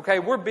happens, okay?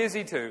 We're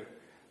busy too.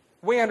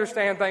 We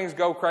understand things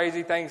go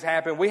crazy, things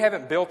happen. We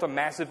haven't built a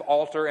massive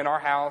altar in our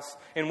house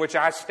in which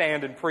I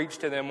stand and preach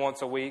to them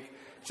once a week.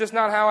 It's just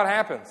not how it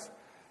happens.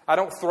 I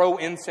don't throw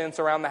incense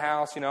around the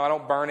house, I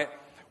don't burn it.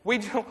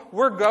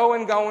 We're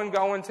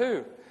going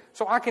too.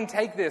 So I can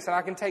take this and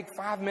I can take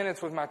 5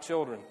 minutes with my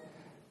children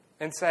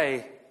and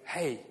say,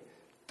 hey,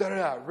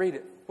 read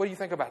it. What do you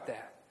think about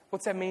that?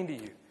 What's that mean to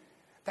you?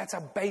 That's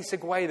a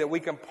basic way that we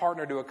can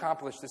partner to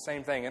accomplish the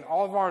same thing. In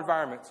all of our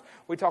environments,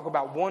 we talk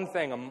about one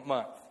thing a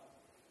month.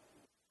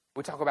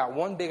 We talk about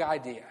one big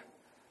idea.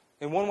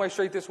 In One Way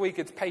Street this week,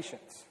 it's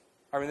patience.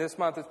 This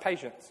month, it's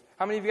patience.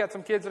 How many of you got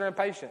some kids that are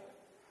impatient?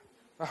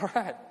 All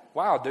right.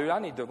 Wow, dude, I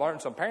need to learn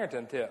some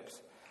parenting tips.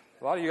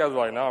 A lot of you guys are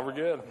like, no, we're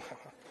good.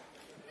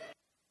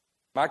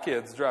 My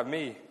kids drive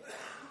me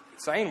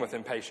insane with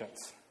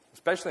impatience.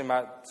 Especially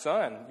my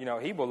son.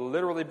 He will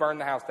literally burn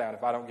the house down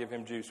if I don't give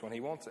him juice when he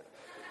wants it.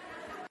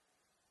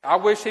 I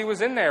wish he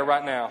was in there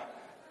right now.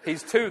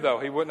 He's 2, though.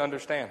 He wouldn't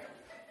understand.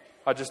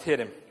 I just hit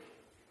him.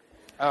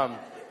 I'm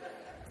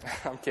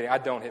kidding. I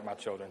don't hit my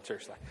children,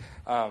 seriously.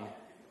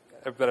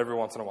 But every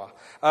once in a while.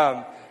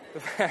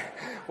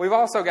 We've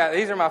also got,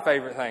 these are my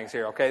favorite things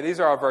here, okay? These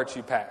are our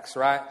virtue packs,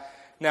 right?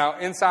 Now,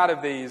 inside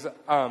of these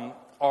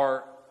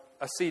are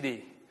a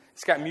CD.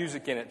 It's got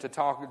music in it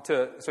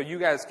so you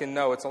guys can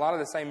know it's a lot of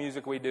the same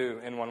music we do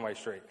in One Way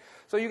Street.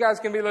 So you guys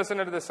can be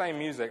listening to the same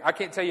music. I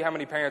can't tell you how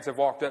many parents have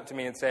walked up to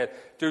me and said,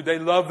 dude, they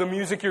love the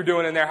music you're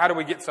doing in there. How do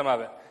we get some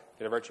of it?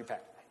 Get a virtue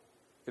pack.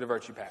 Get a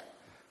virtue pack.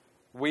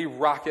 We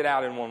rock it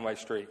out in One Way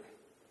Street.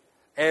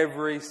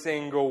 Every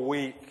single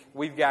week.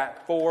 We've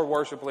got 4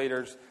 worship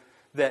leaders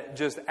that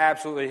just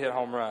absolutely hit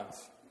home runs.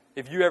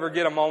 If you ever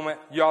get a moment,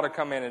 you ought to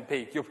come in and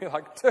peek. You'll be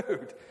like,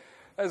 dude,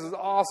 this is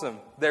awesome.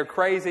 They're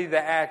crazy. They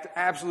act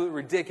absolutely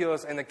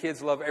ridiculous, and the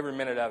kids love every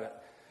minute of it.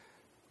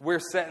 We're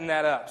setting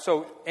that up.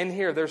 So in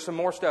here, there's some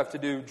more stuff to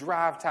do.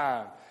 Drive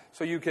time,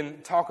 so you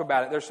can talk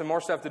about it. There's some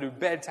more stuff to do.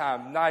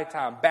 Bedtime,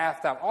 nighttime,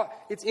 bath time.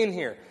 It's in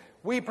here.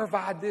 We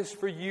provide this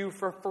for you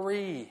for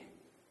free.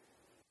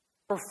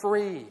 For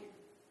free.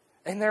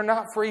 And they're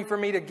not free for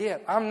me to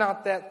get. I'm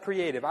not that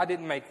creative. I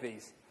didn't make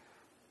these.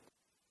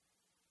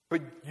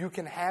 But you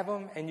can have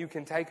them, and you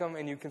can take them,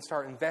 and you can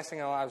start investing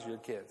in the lives of your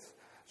kids.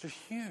 It's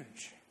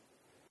huge.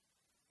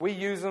 We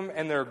use them,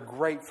 and they're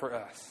great for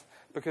us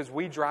because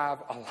we drive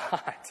a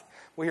lot.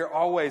 We are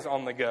always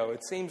on the go.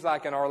 It seems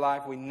like in our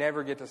life we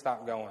never get to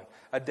stop going.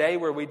 A day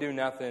where we do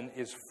nothing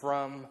is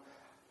from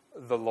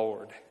the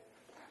Lord.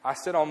 I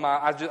sit on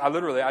I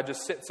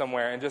just sit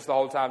somewhere and just the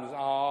whole time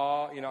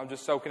I'm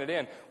just soaking it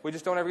in. We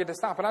just don't ever get to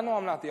stop. And I know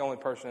I'm not the only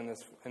person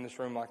in this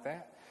room like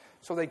that.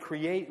 So they've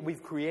created, we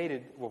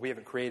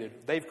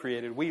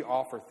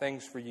offer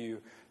things for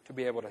you to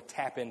be able to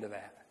tap into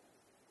that.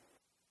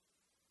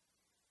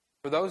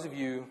 For those of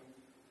you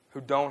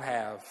who don't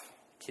have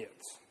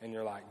kids and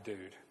you're like,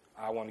 dude,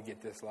 I want to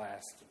get this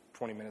last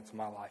 20 minutes of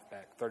my life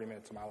back, 30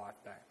 minutes of my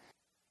life back.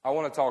 I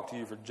want to talk to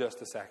you for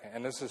just a second.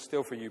 And this is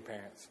still for you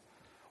parents.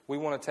 We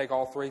want to take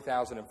all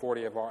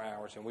 3,040 of our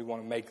hours and we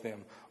want to make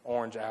them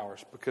orange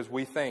hours because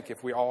we think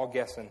if we're all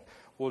guessing,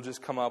 we'll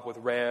just come up with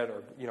red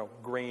or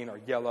green or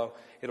yellow.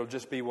 It'll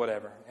just be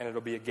whatever, and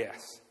it'll be a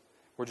guess.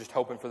 We're just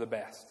hoping for the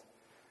best.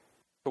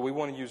 So we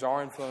want to use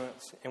our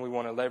influence, and we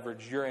want to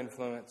leverage your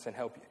influence and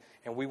help you.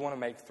 And we want to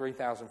make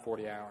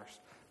 3,040 hours.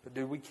 But,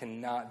 dude, we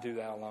cannot do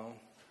that alone.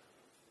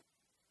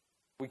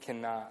 We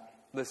cannot.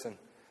 Listen,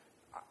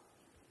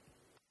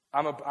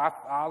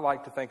 I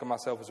like to think of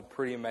myself as a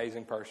pretty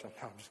amazing person.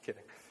 No, I'm just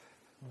kidding.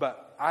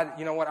 But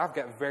you know what? I've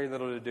got very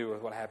little to do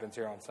with what happens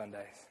here on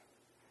Sundays.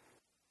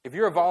 If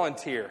you're a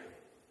volunteer,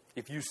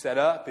 if you set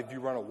up, if you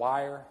run a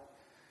wire,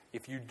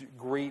 if you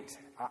greet,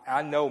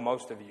 I know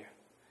most of you.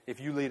 If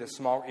you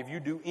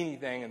do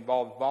anything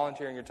involved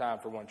volunteering your time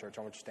for one church,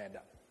 I want you to stand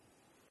up.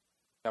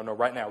 No,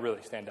 right now,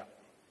 really, stand up.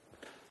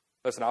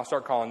 Listen, I'll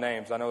start calling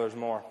names. I know there's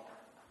more.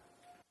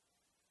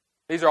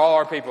 These are all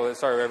our people that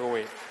serve every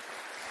week.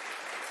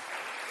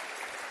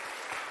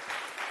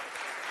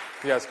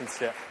 You guys can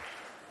sit.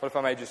 What if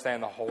I made you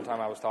stand the whole time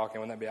I was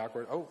talking? Wouldn't that be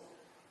awkward? Oh,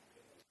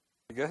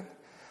 you good?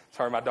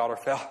 Sorry, my daughter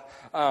fell.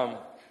 I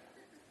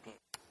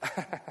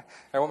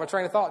want my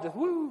train of thought. Just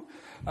woo.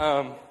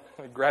 Let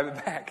me grab it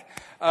back.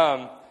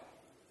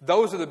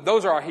 Those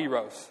are our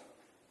heroes.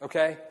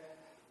 Okay,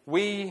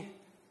 we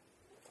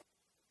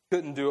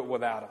couldn't do it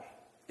without them.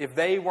 If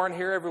they weren't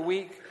here every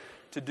week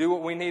to do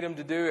what we need them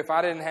to do, if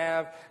I didn't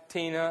have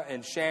Tina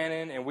and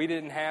Shannon and we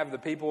didn't have the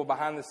people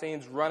behind the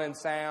scenes running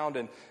sound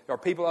and our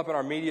people up in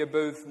our media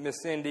booth, Miss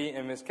Cindy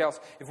and Miss Kelsey,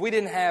 if we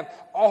didn't have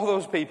all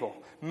those people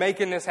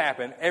making this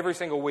happen every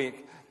single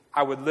week,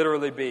 I would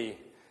literally be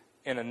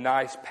in a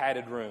nice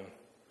padded room.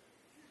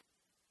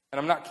 And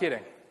I'm not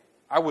kidding.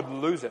 I would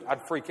lose it.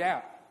 I'd freak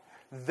out.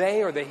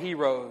 They are the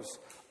heroes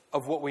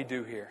of what we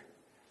do here.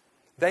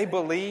 They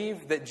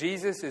believe that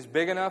Jesus is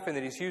big enough and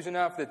that He's huge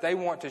enough that they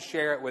want to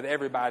share it with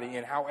everybody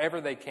in however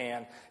they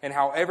can and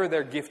however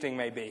their gifting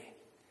may be.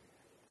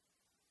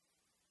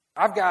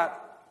 I've got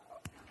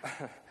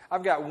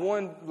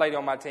one lady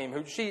on my team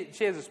who she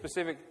has a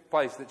specific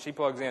place that she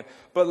plugs in,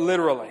 but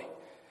literally,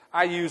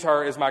 I use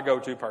her as my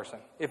go-to person.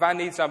 If I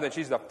need something,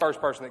 she's the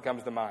first person that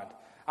comes to mind.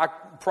 I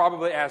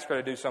probably ask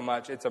her to do so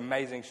much. It's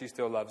amazing she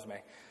still loves me.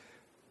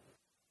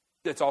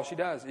 That's all she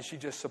does, is she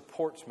just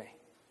supports me.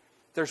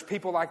 There's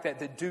people like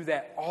that do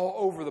that all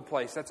over the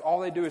place. That's all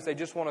they do is they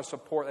just want to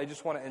support. They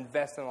just want to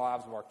invest in the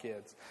lives of our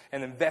kids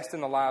and invest in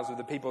the lives of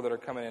the people that are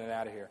coming in and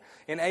out of here.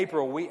 In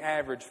April, we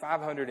averaged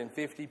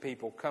 550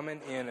 people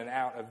coming in and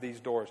out of these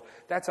doors.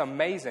 That's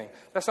amazing.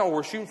 That's not what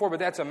we're shooting for, but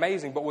that's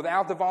amazing. But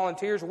without the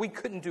volunteers, we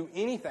couldn't do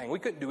anything. We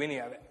couldn't do any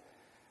of it.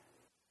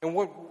 And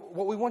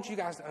what we want you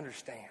guys to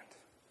understand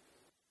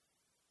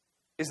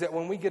is that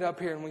when we get up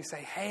here and we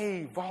say,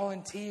 hey,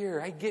 volunteer,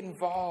 hey, get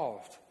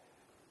involved,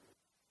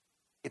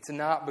 it's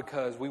not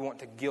because we want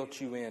to guilt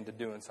you into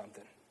doing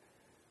something.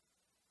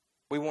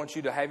 We want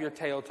you to have your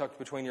tail tucked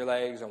between your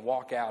legs and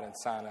walk out and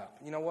sign up.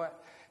 You know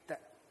what?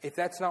 If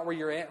that's not where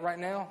you're at right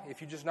now,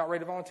 if you're just not ready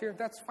to volunteer,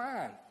 that's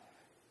fine.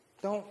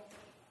 Don't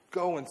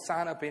go and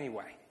sign up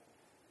anyway.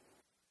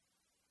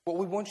 What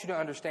we want you to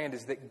understand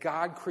is that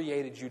God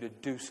created you to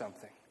do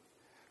something.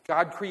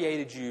 God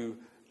created you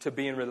to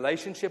be in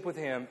relationship with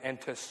Him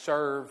and to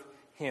serve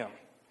Him.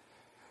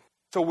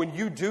 So when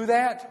you do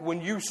that,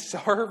 when you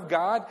serve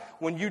God,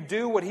 when you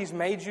do what He's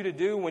made you to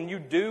do, when you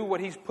do what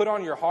He's put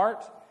on your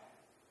heart,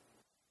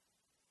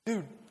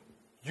 dude,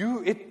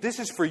 this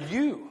is for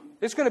you.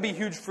 It's going to be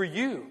huge for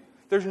you.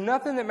 There's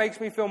nothing that makes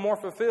me feel more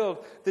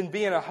fulfilled than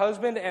being a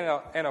husband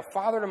and a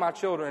father to my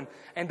children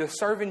and to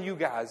serving you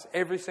guys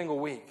every single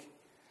week.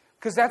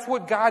 Because that's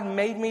what God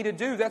made me to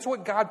do. That's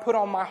what God put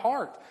on my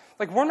heart.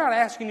 Like, we're not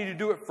asking you to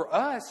do it for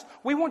us.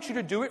 We want you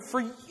to do it for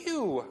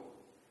you.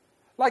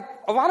 Like,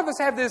 a lot of us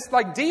have this,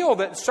 like, deal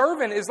that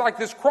serving is like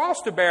this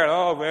cross to bear.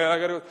 Oh, man, I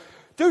got to...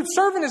 Dude,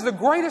 serving is the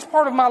greatest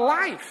part of my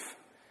life.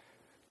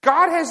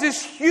 God has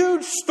this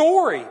huge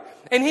story.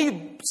 And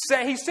He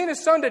sent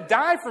His Son to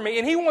die for me.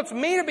 And He wants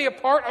me to be a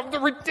part of the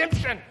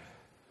redemption.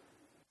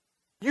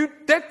 He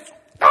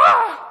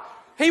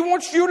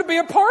wants you to be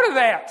a part of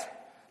that.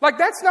 Like,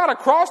 that's not a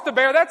cross to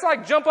bear. That's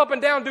like jump up and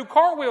down, do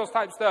cartwheels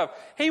type stuff.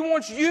 He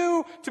wants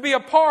you to be a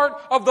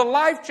part of the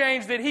life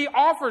change that He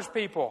offers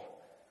people.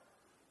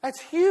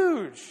 That's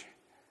huge.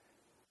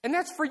 And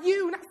that's for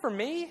you, not for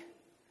me.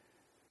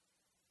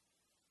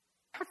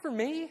 Not for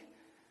me.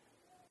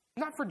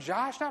 Not for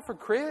Josh, not for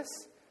Chris.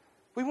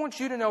 We want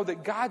you to know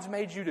that God's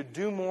made you to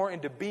do more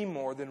and to be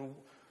more than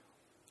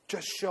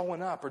just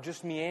showing up or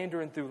just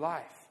meandering through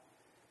life.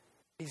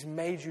 He's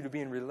made you to be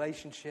in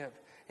relationship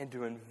and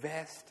to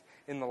invest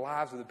in the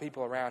lives of the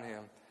people around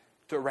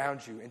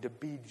you, and to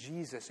be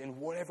Jesus in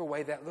whatever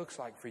way that looks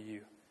like for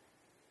you.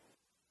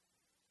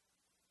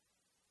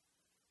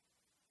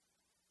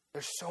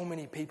 There's so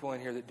many people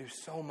in here that do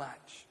so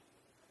much.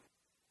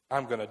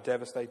 I'm going to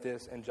devastate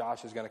this, and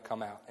Josh is going to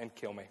come out and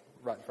kill me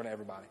right in front of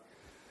everybody.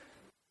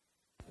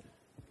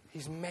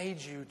 He's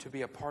made you to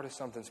be a part of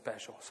something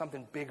special,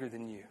 something bigger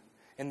than you.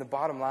 And the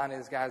bottom line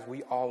is, guys,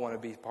 we all want to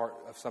be part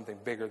of something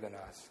bigger than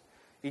us.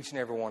 Each and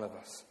every one of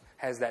us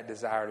has that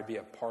desire to be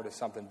a part of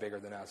something bigger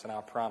than us. And I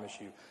promise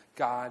you,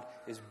 God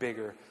is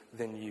bigger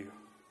than you.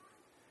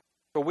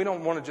 But we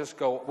don't want to just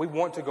go, we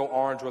want to go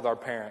orange with our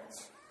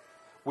parents.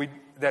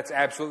 That's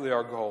absolutely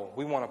our goal.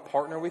 We want to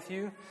partner with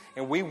you,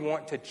 and we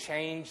want to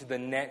change the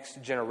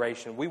next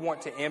generation. We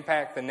want to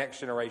impact the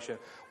next generation.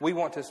 We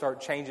want to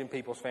start changing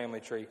people's family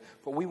tree.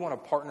 But we want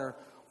to partner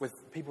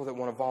with people that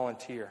want to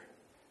volunteer.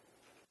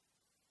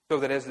 So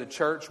that as the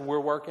church, we're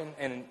working,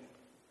 and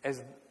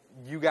as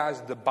you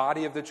guys, the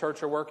body of the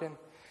church, are working,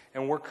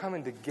 and we're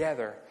coming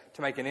together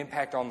to make an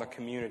impact on the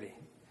community.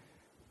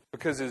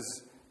 Because as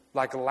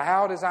like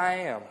loud as I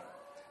am,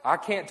 I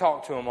can't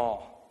talk to them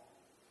all.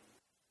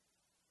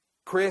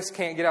 Chris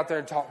can't get out there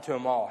and talk to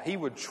them all. He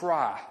would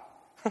try.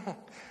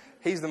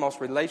 He's the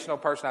most relational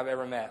person I've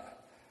ever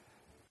met.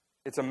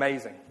 It's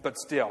amazing. But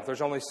still,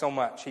 there's only so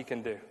much he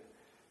can do.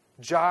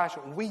 Josh,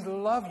 we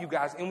love you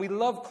guys, and we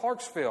love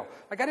Clarksville.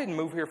 Like, I didn't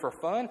move here for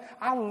fun.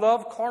 I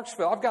love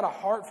Clarksville. I've got a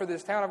heart for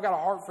this town. I've got a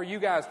heart for you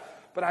guys.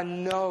 But I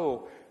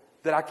know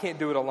that I can't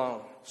do it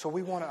alone. So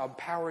we want to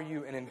empower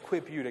you and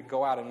equip you to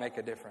go out and make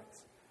a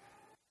difference.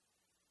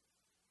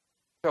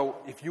 So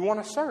if you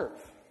want to serve,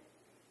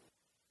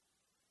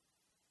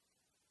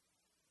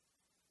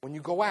 when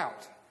you go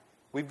out,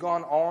 we've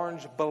gone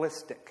orange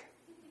ballistic.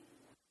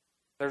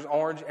 There's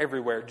orange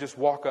everywhere. Just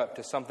walk up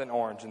to something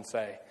orange and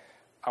say,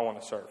 I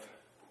want to serve.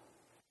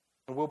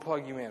 And we'll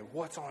plug you in.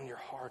 What's on your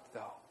heart,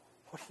 though?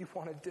 What do you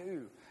want to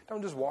do?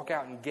 Don't just walk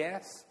out and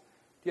guess.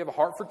 Do you have a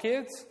heart for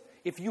kids?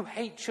 If you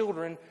hate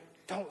children,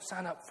 don't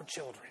sign up for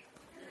children.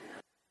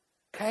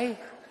 Okay?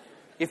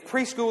 If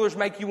preschoolers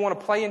make you want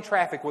to play in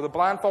traffic with a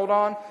blindfold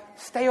on,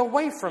 stay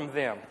away from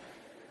them.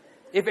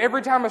 If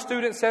every time a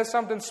student says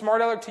something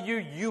smart aleck to you,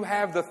 you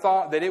have the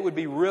thought that it would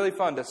be really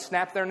fun to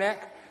snap their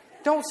neck,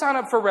 don't sign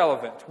up for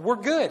Relevant. We're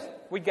good.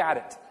 We got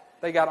it.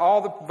 They got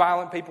all the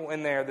violent people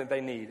in there that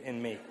they need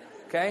in me.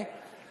 Okay?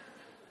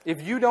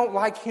 If you don't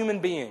like human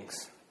beings,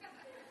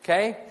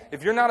 okay?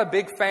 If you're not a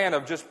big fan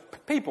of just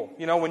people,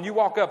 you know, when you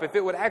walk up, if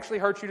it would actually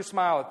hurt you to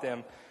smile at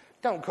them,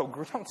 don't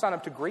sign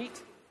up to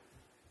greet.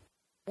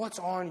 What's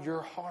on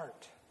your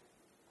heart?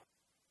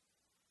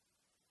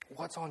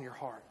 What's on your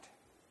heart?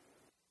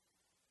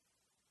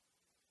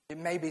 It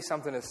may be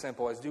something as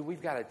simple as, dude,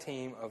 we've got a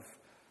team of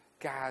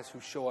guys who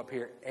show up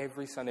here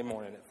every Sunday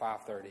morning at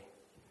 5:30.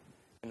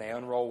 And they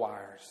unroll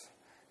wires,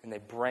 and they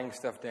bring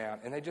stuff down,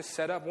 and they just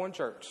set up one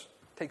church.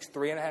 It takes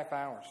 3.5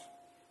 hours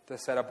to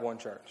set up one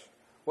church.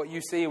 What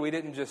you see, we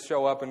didn't just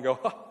show up and go,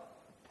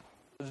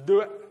 let's do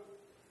it.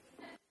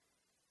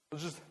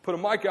 Let's just put a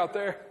mic out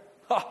there.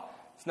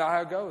 It's not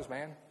how it goes,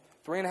 man.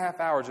 3.5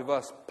 hours of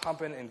us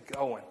pumping and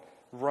going,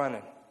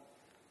 running.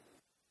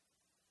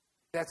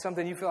 That's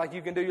something you feel like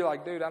you can do. You're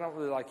like, dude, I don't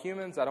really like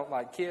humans. I don't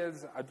like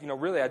kids. I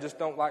just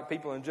don't like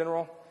people in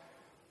general.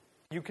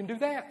 You can do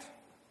that.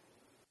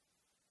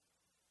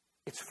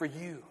 It's for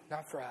you,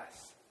 not for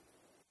us.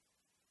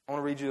 I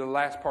want to read you the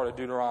last part of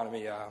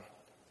Deuteronomy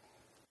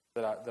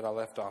that I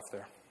left off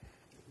there.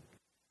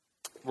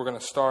 We're going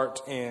to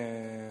start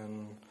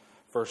in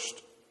verse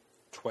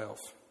 12.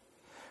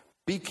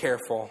 Be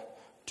careful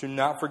to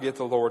not forget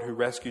the Lord who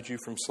rescued you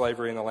from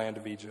slavery in the land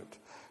of Egypt.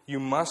 You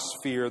must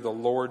fear the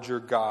Lord your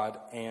God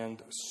and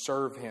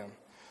serve Him.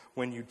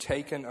 When you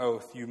take an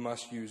oath, you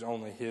must use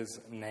only His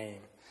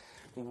name.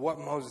 What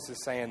Moses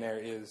is saying there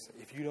is,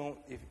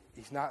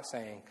 he's not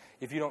saying,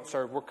 if you don't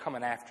serve, we're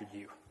coming after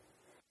you. You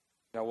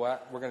know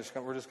what? We're just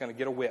going to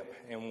get a whip.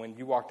 And when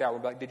you walked out,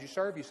 we'll be like, did you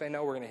serve? You say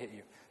no, we're going to hit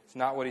you. It's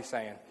not what he's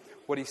saying.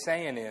 What he's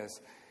saying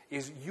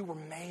is you were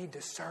made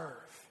to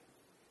serve.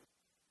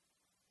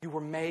 You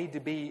were made to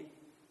be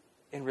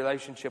in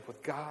relationship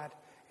with God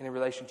and in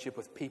relationship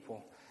with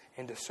people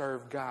and to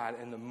serve God.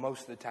 And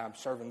most of the time,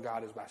 serving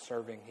God is by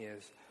serving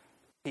His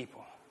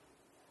people.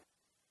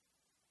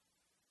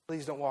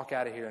 Please don't walk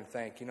out of here and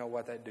think, you know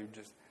what, that dude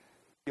just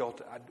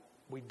guilt.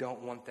 We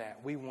don't want that.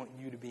 We want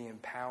you to be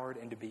empowered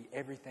and to be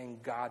everything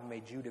God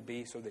made you to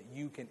be so that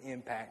you can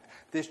impact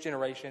this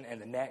generation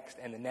and the next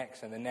and the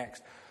next and the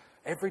next.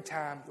 Every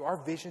time, our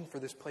vision for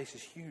this place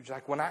is huge.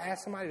 Like when I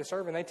ask somebody to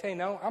serve and they say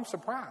no, I'm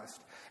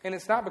surprised. And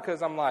it's not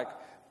because I'm like,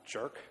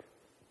 jerk.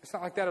 It's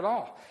not like that at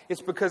all.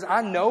 It's because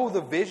I know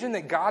the vision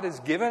that God has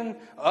given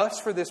us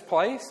for this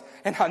place,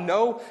 and I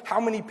know how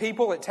many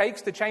people it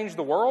takes to change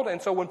the world. And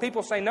so when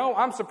people say no,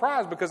 I'm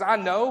surprised because I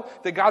know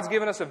that God's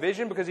given us a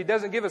vision, because He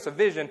doesn't give us a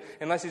vision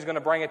unless He's going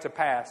to bring it to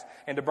pass.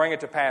 And to bring it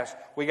to pass,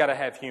 we got to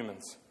have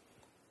humans.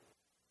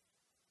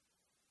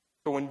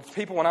 So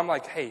when I'm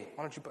like, hey,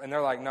 why don't you, and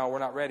they're like, no, we're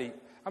not ready.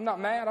 I'm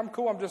not mad. I'm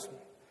cool. I'm just,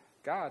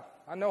 God,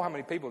 I know how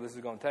many people this is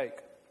going to take.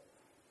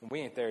 And we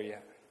ain't there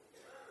yet.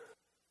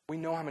 We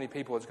know how many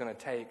people it's going to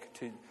take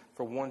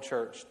for one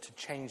church to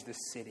change this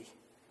city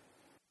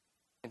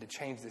and to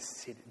change this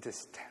city,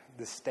 this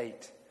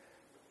state,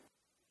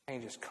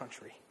 change this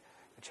country,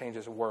 to change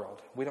this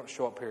world. We don't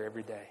show up here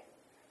every day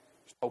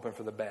just hoping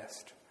for the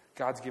best.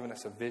 God's given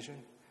us a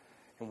vision,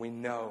 and we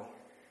know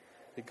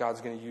that God's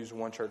going to use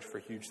one church for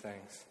huge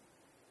things.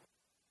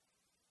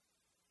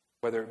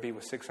 Whether it be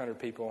with 600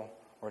 people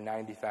or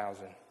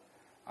 90,000,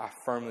 I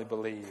firmly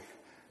believe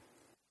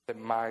that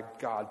my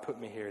God put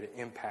me here to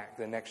impact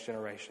the next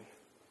generation.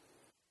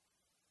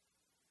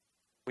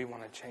 We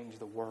want to change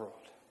the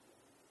world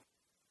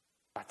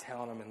by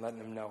telling them and letting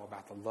them know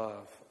about the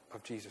love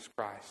of Jesus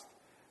Christ,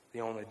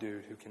 the only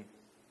dude who can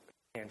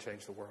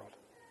change the world.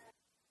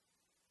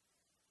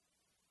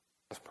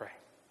 Let's pray.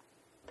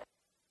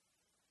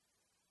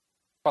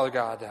 Father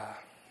God,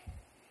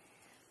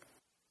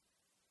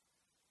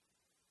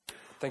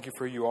 thank you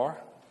for who you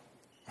are.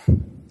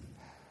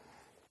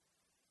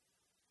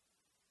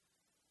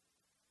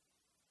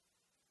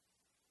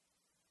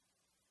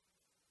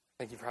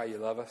 Thank you for how you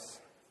love us.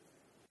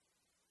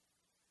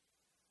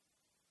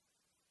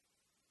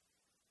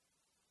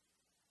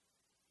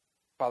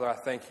 Father, I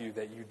thank you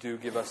that you do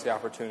give us the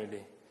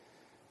opportunity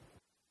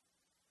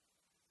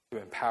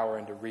to empower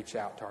and to reach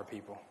out to our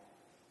people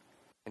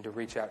and to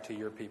reach out to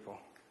your people.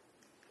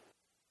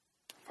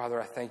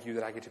 Father, I thank you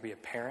that I get to be a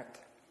parent.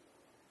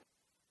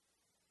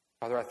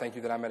 Father, I thank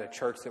you that I'm at a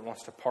church that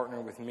wants to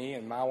partner with me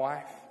and my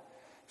wife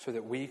so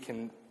that we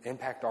can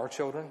impact our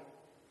children.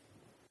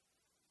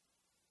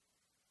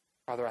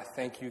 Father, I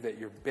thank you that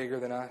you're bigger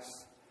than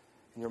us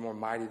and you're more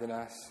mighty than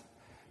us,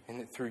 and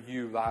that through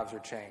you lives are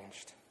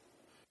changed.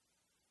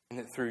 And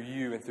that through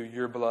you and through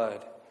your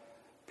blood,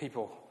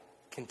 people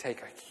can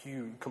take a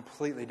huge,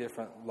 completely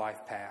different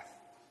life path.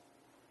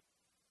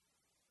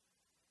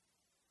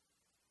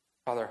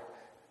 Father,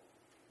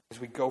 as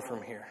we go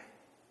from here,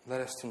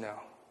 let us to know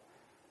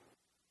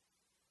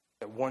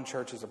that one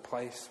church is a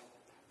place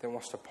that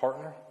wants to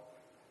partner,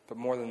 but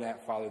more than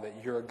that, Father, that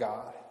you're a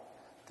God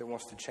that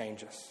wants to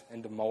change us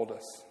and to mold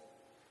us.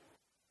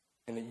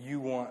 And that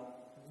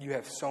you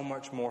have so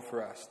much more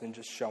for us than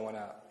just showing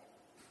up.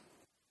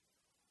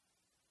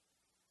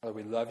 Father,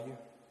 we love you.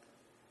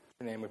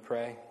 In your name we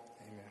pray.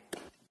 Amen.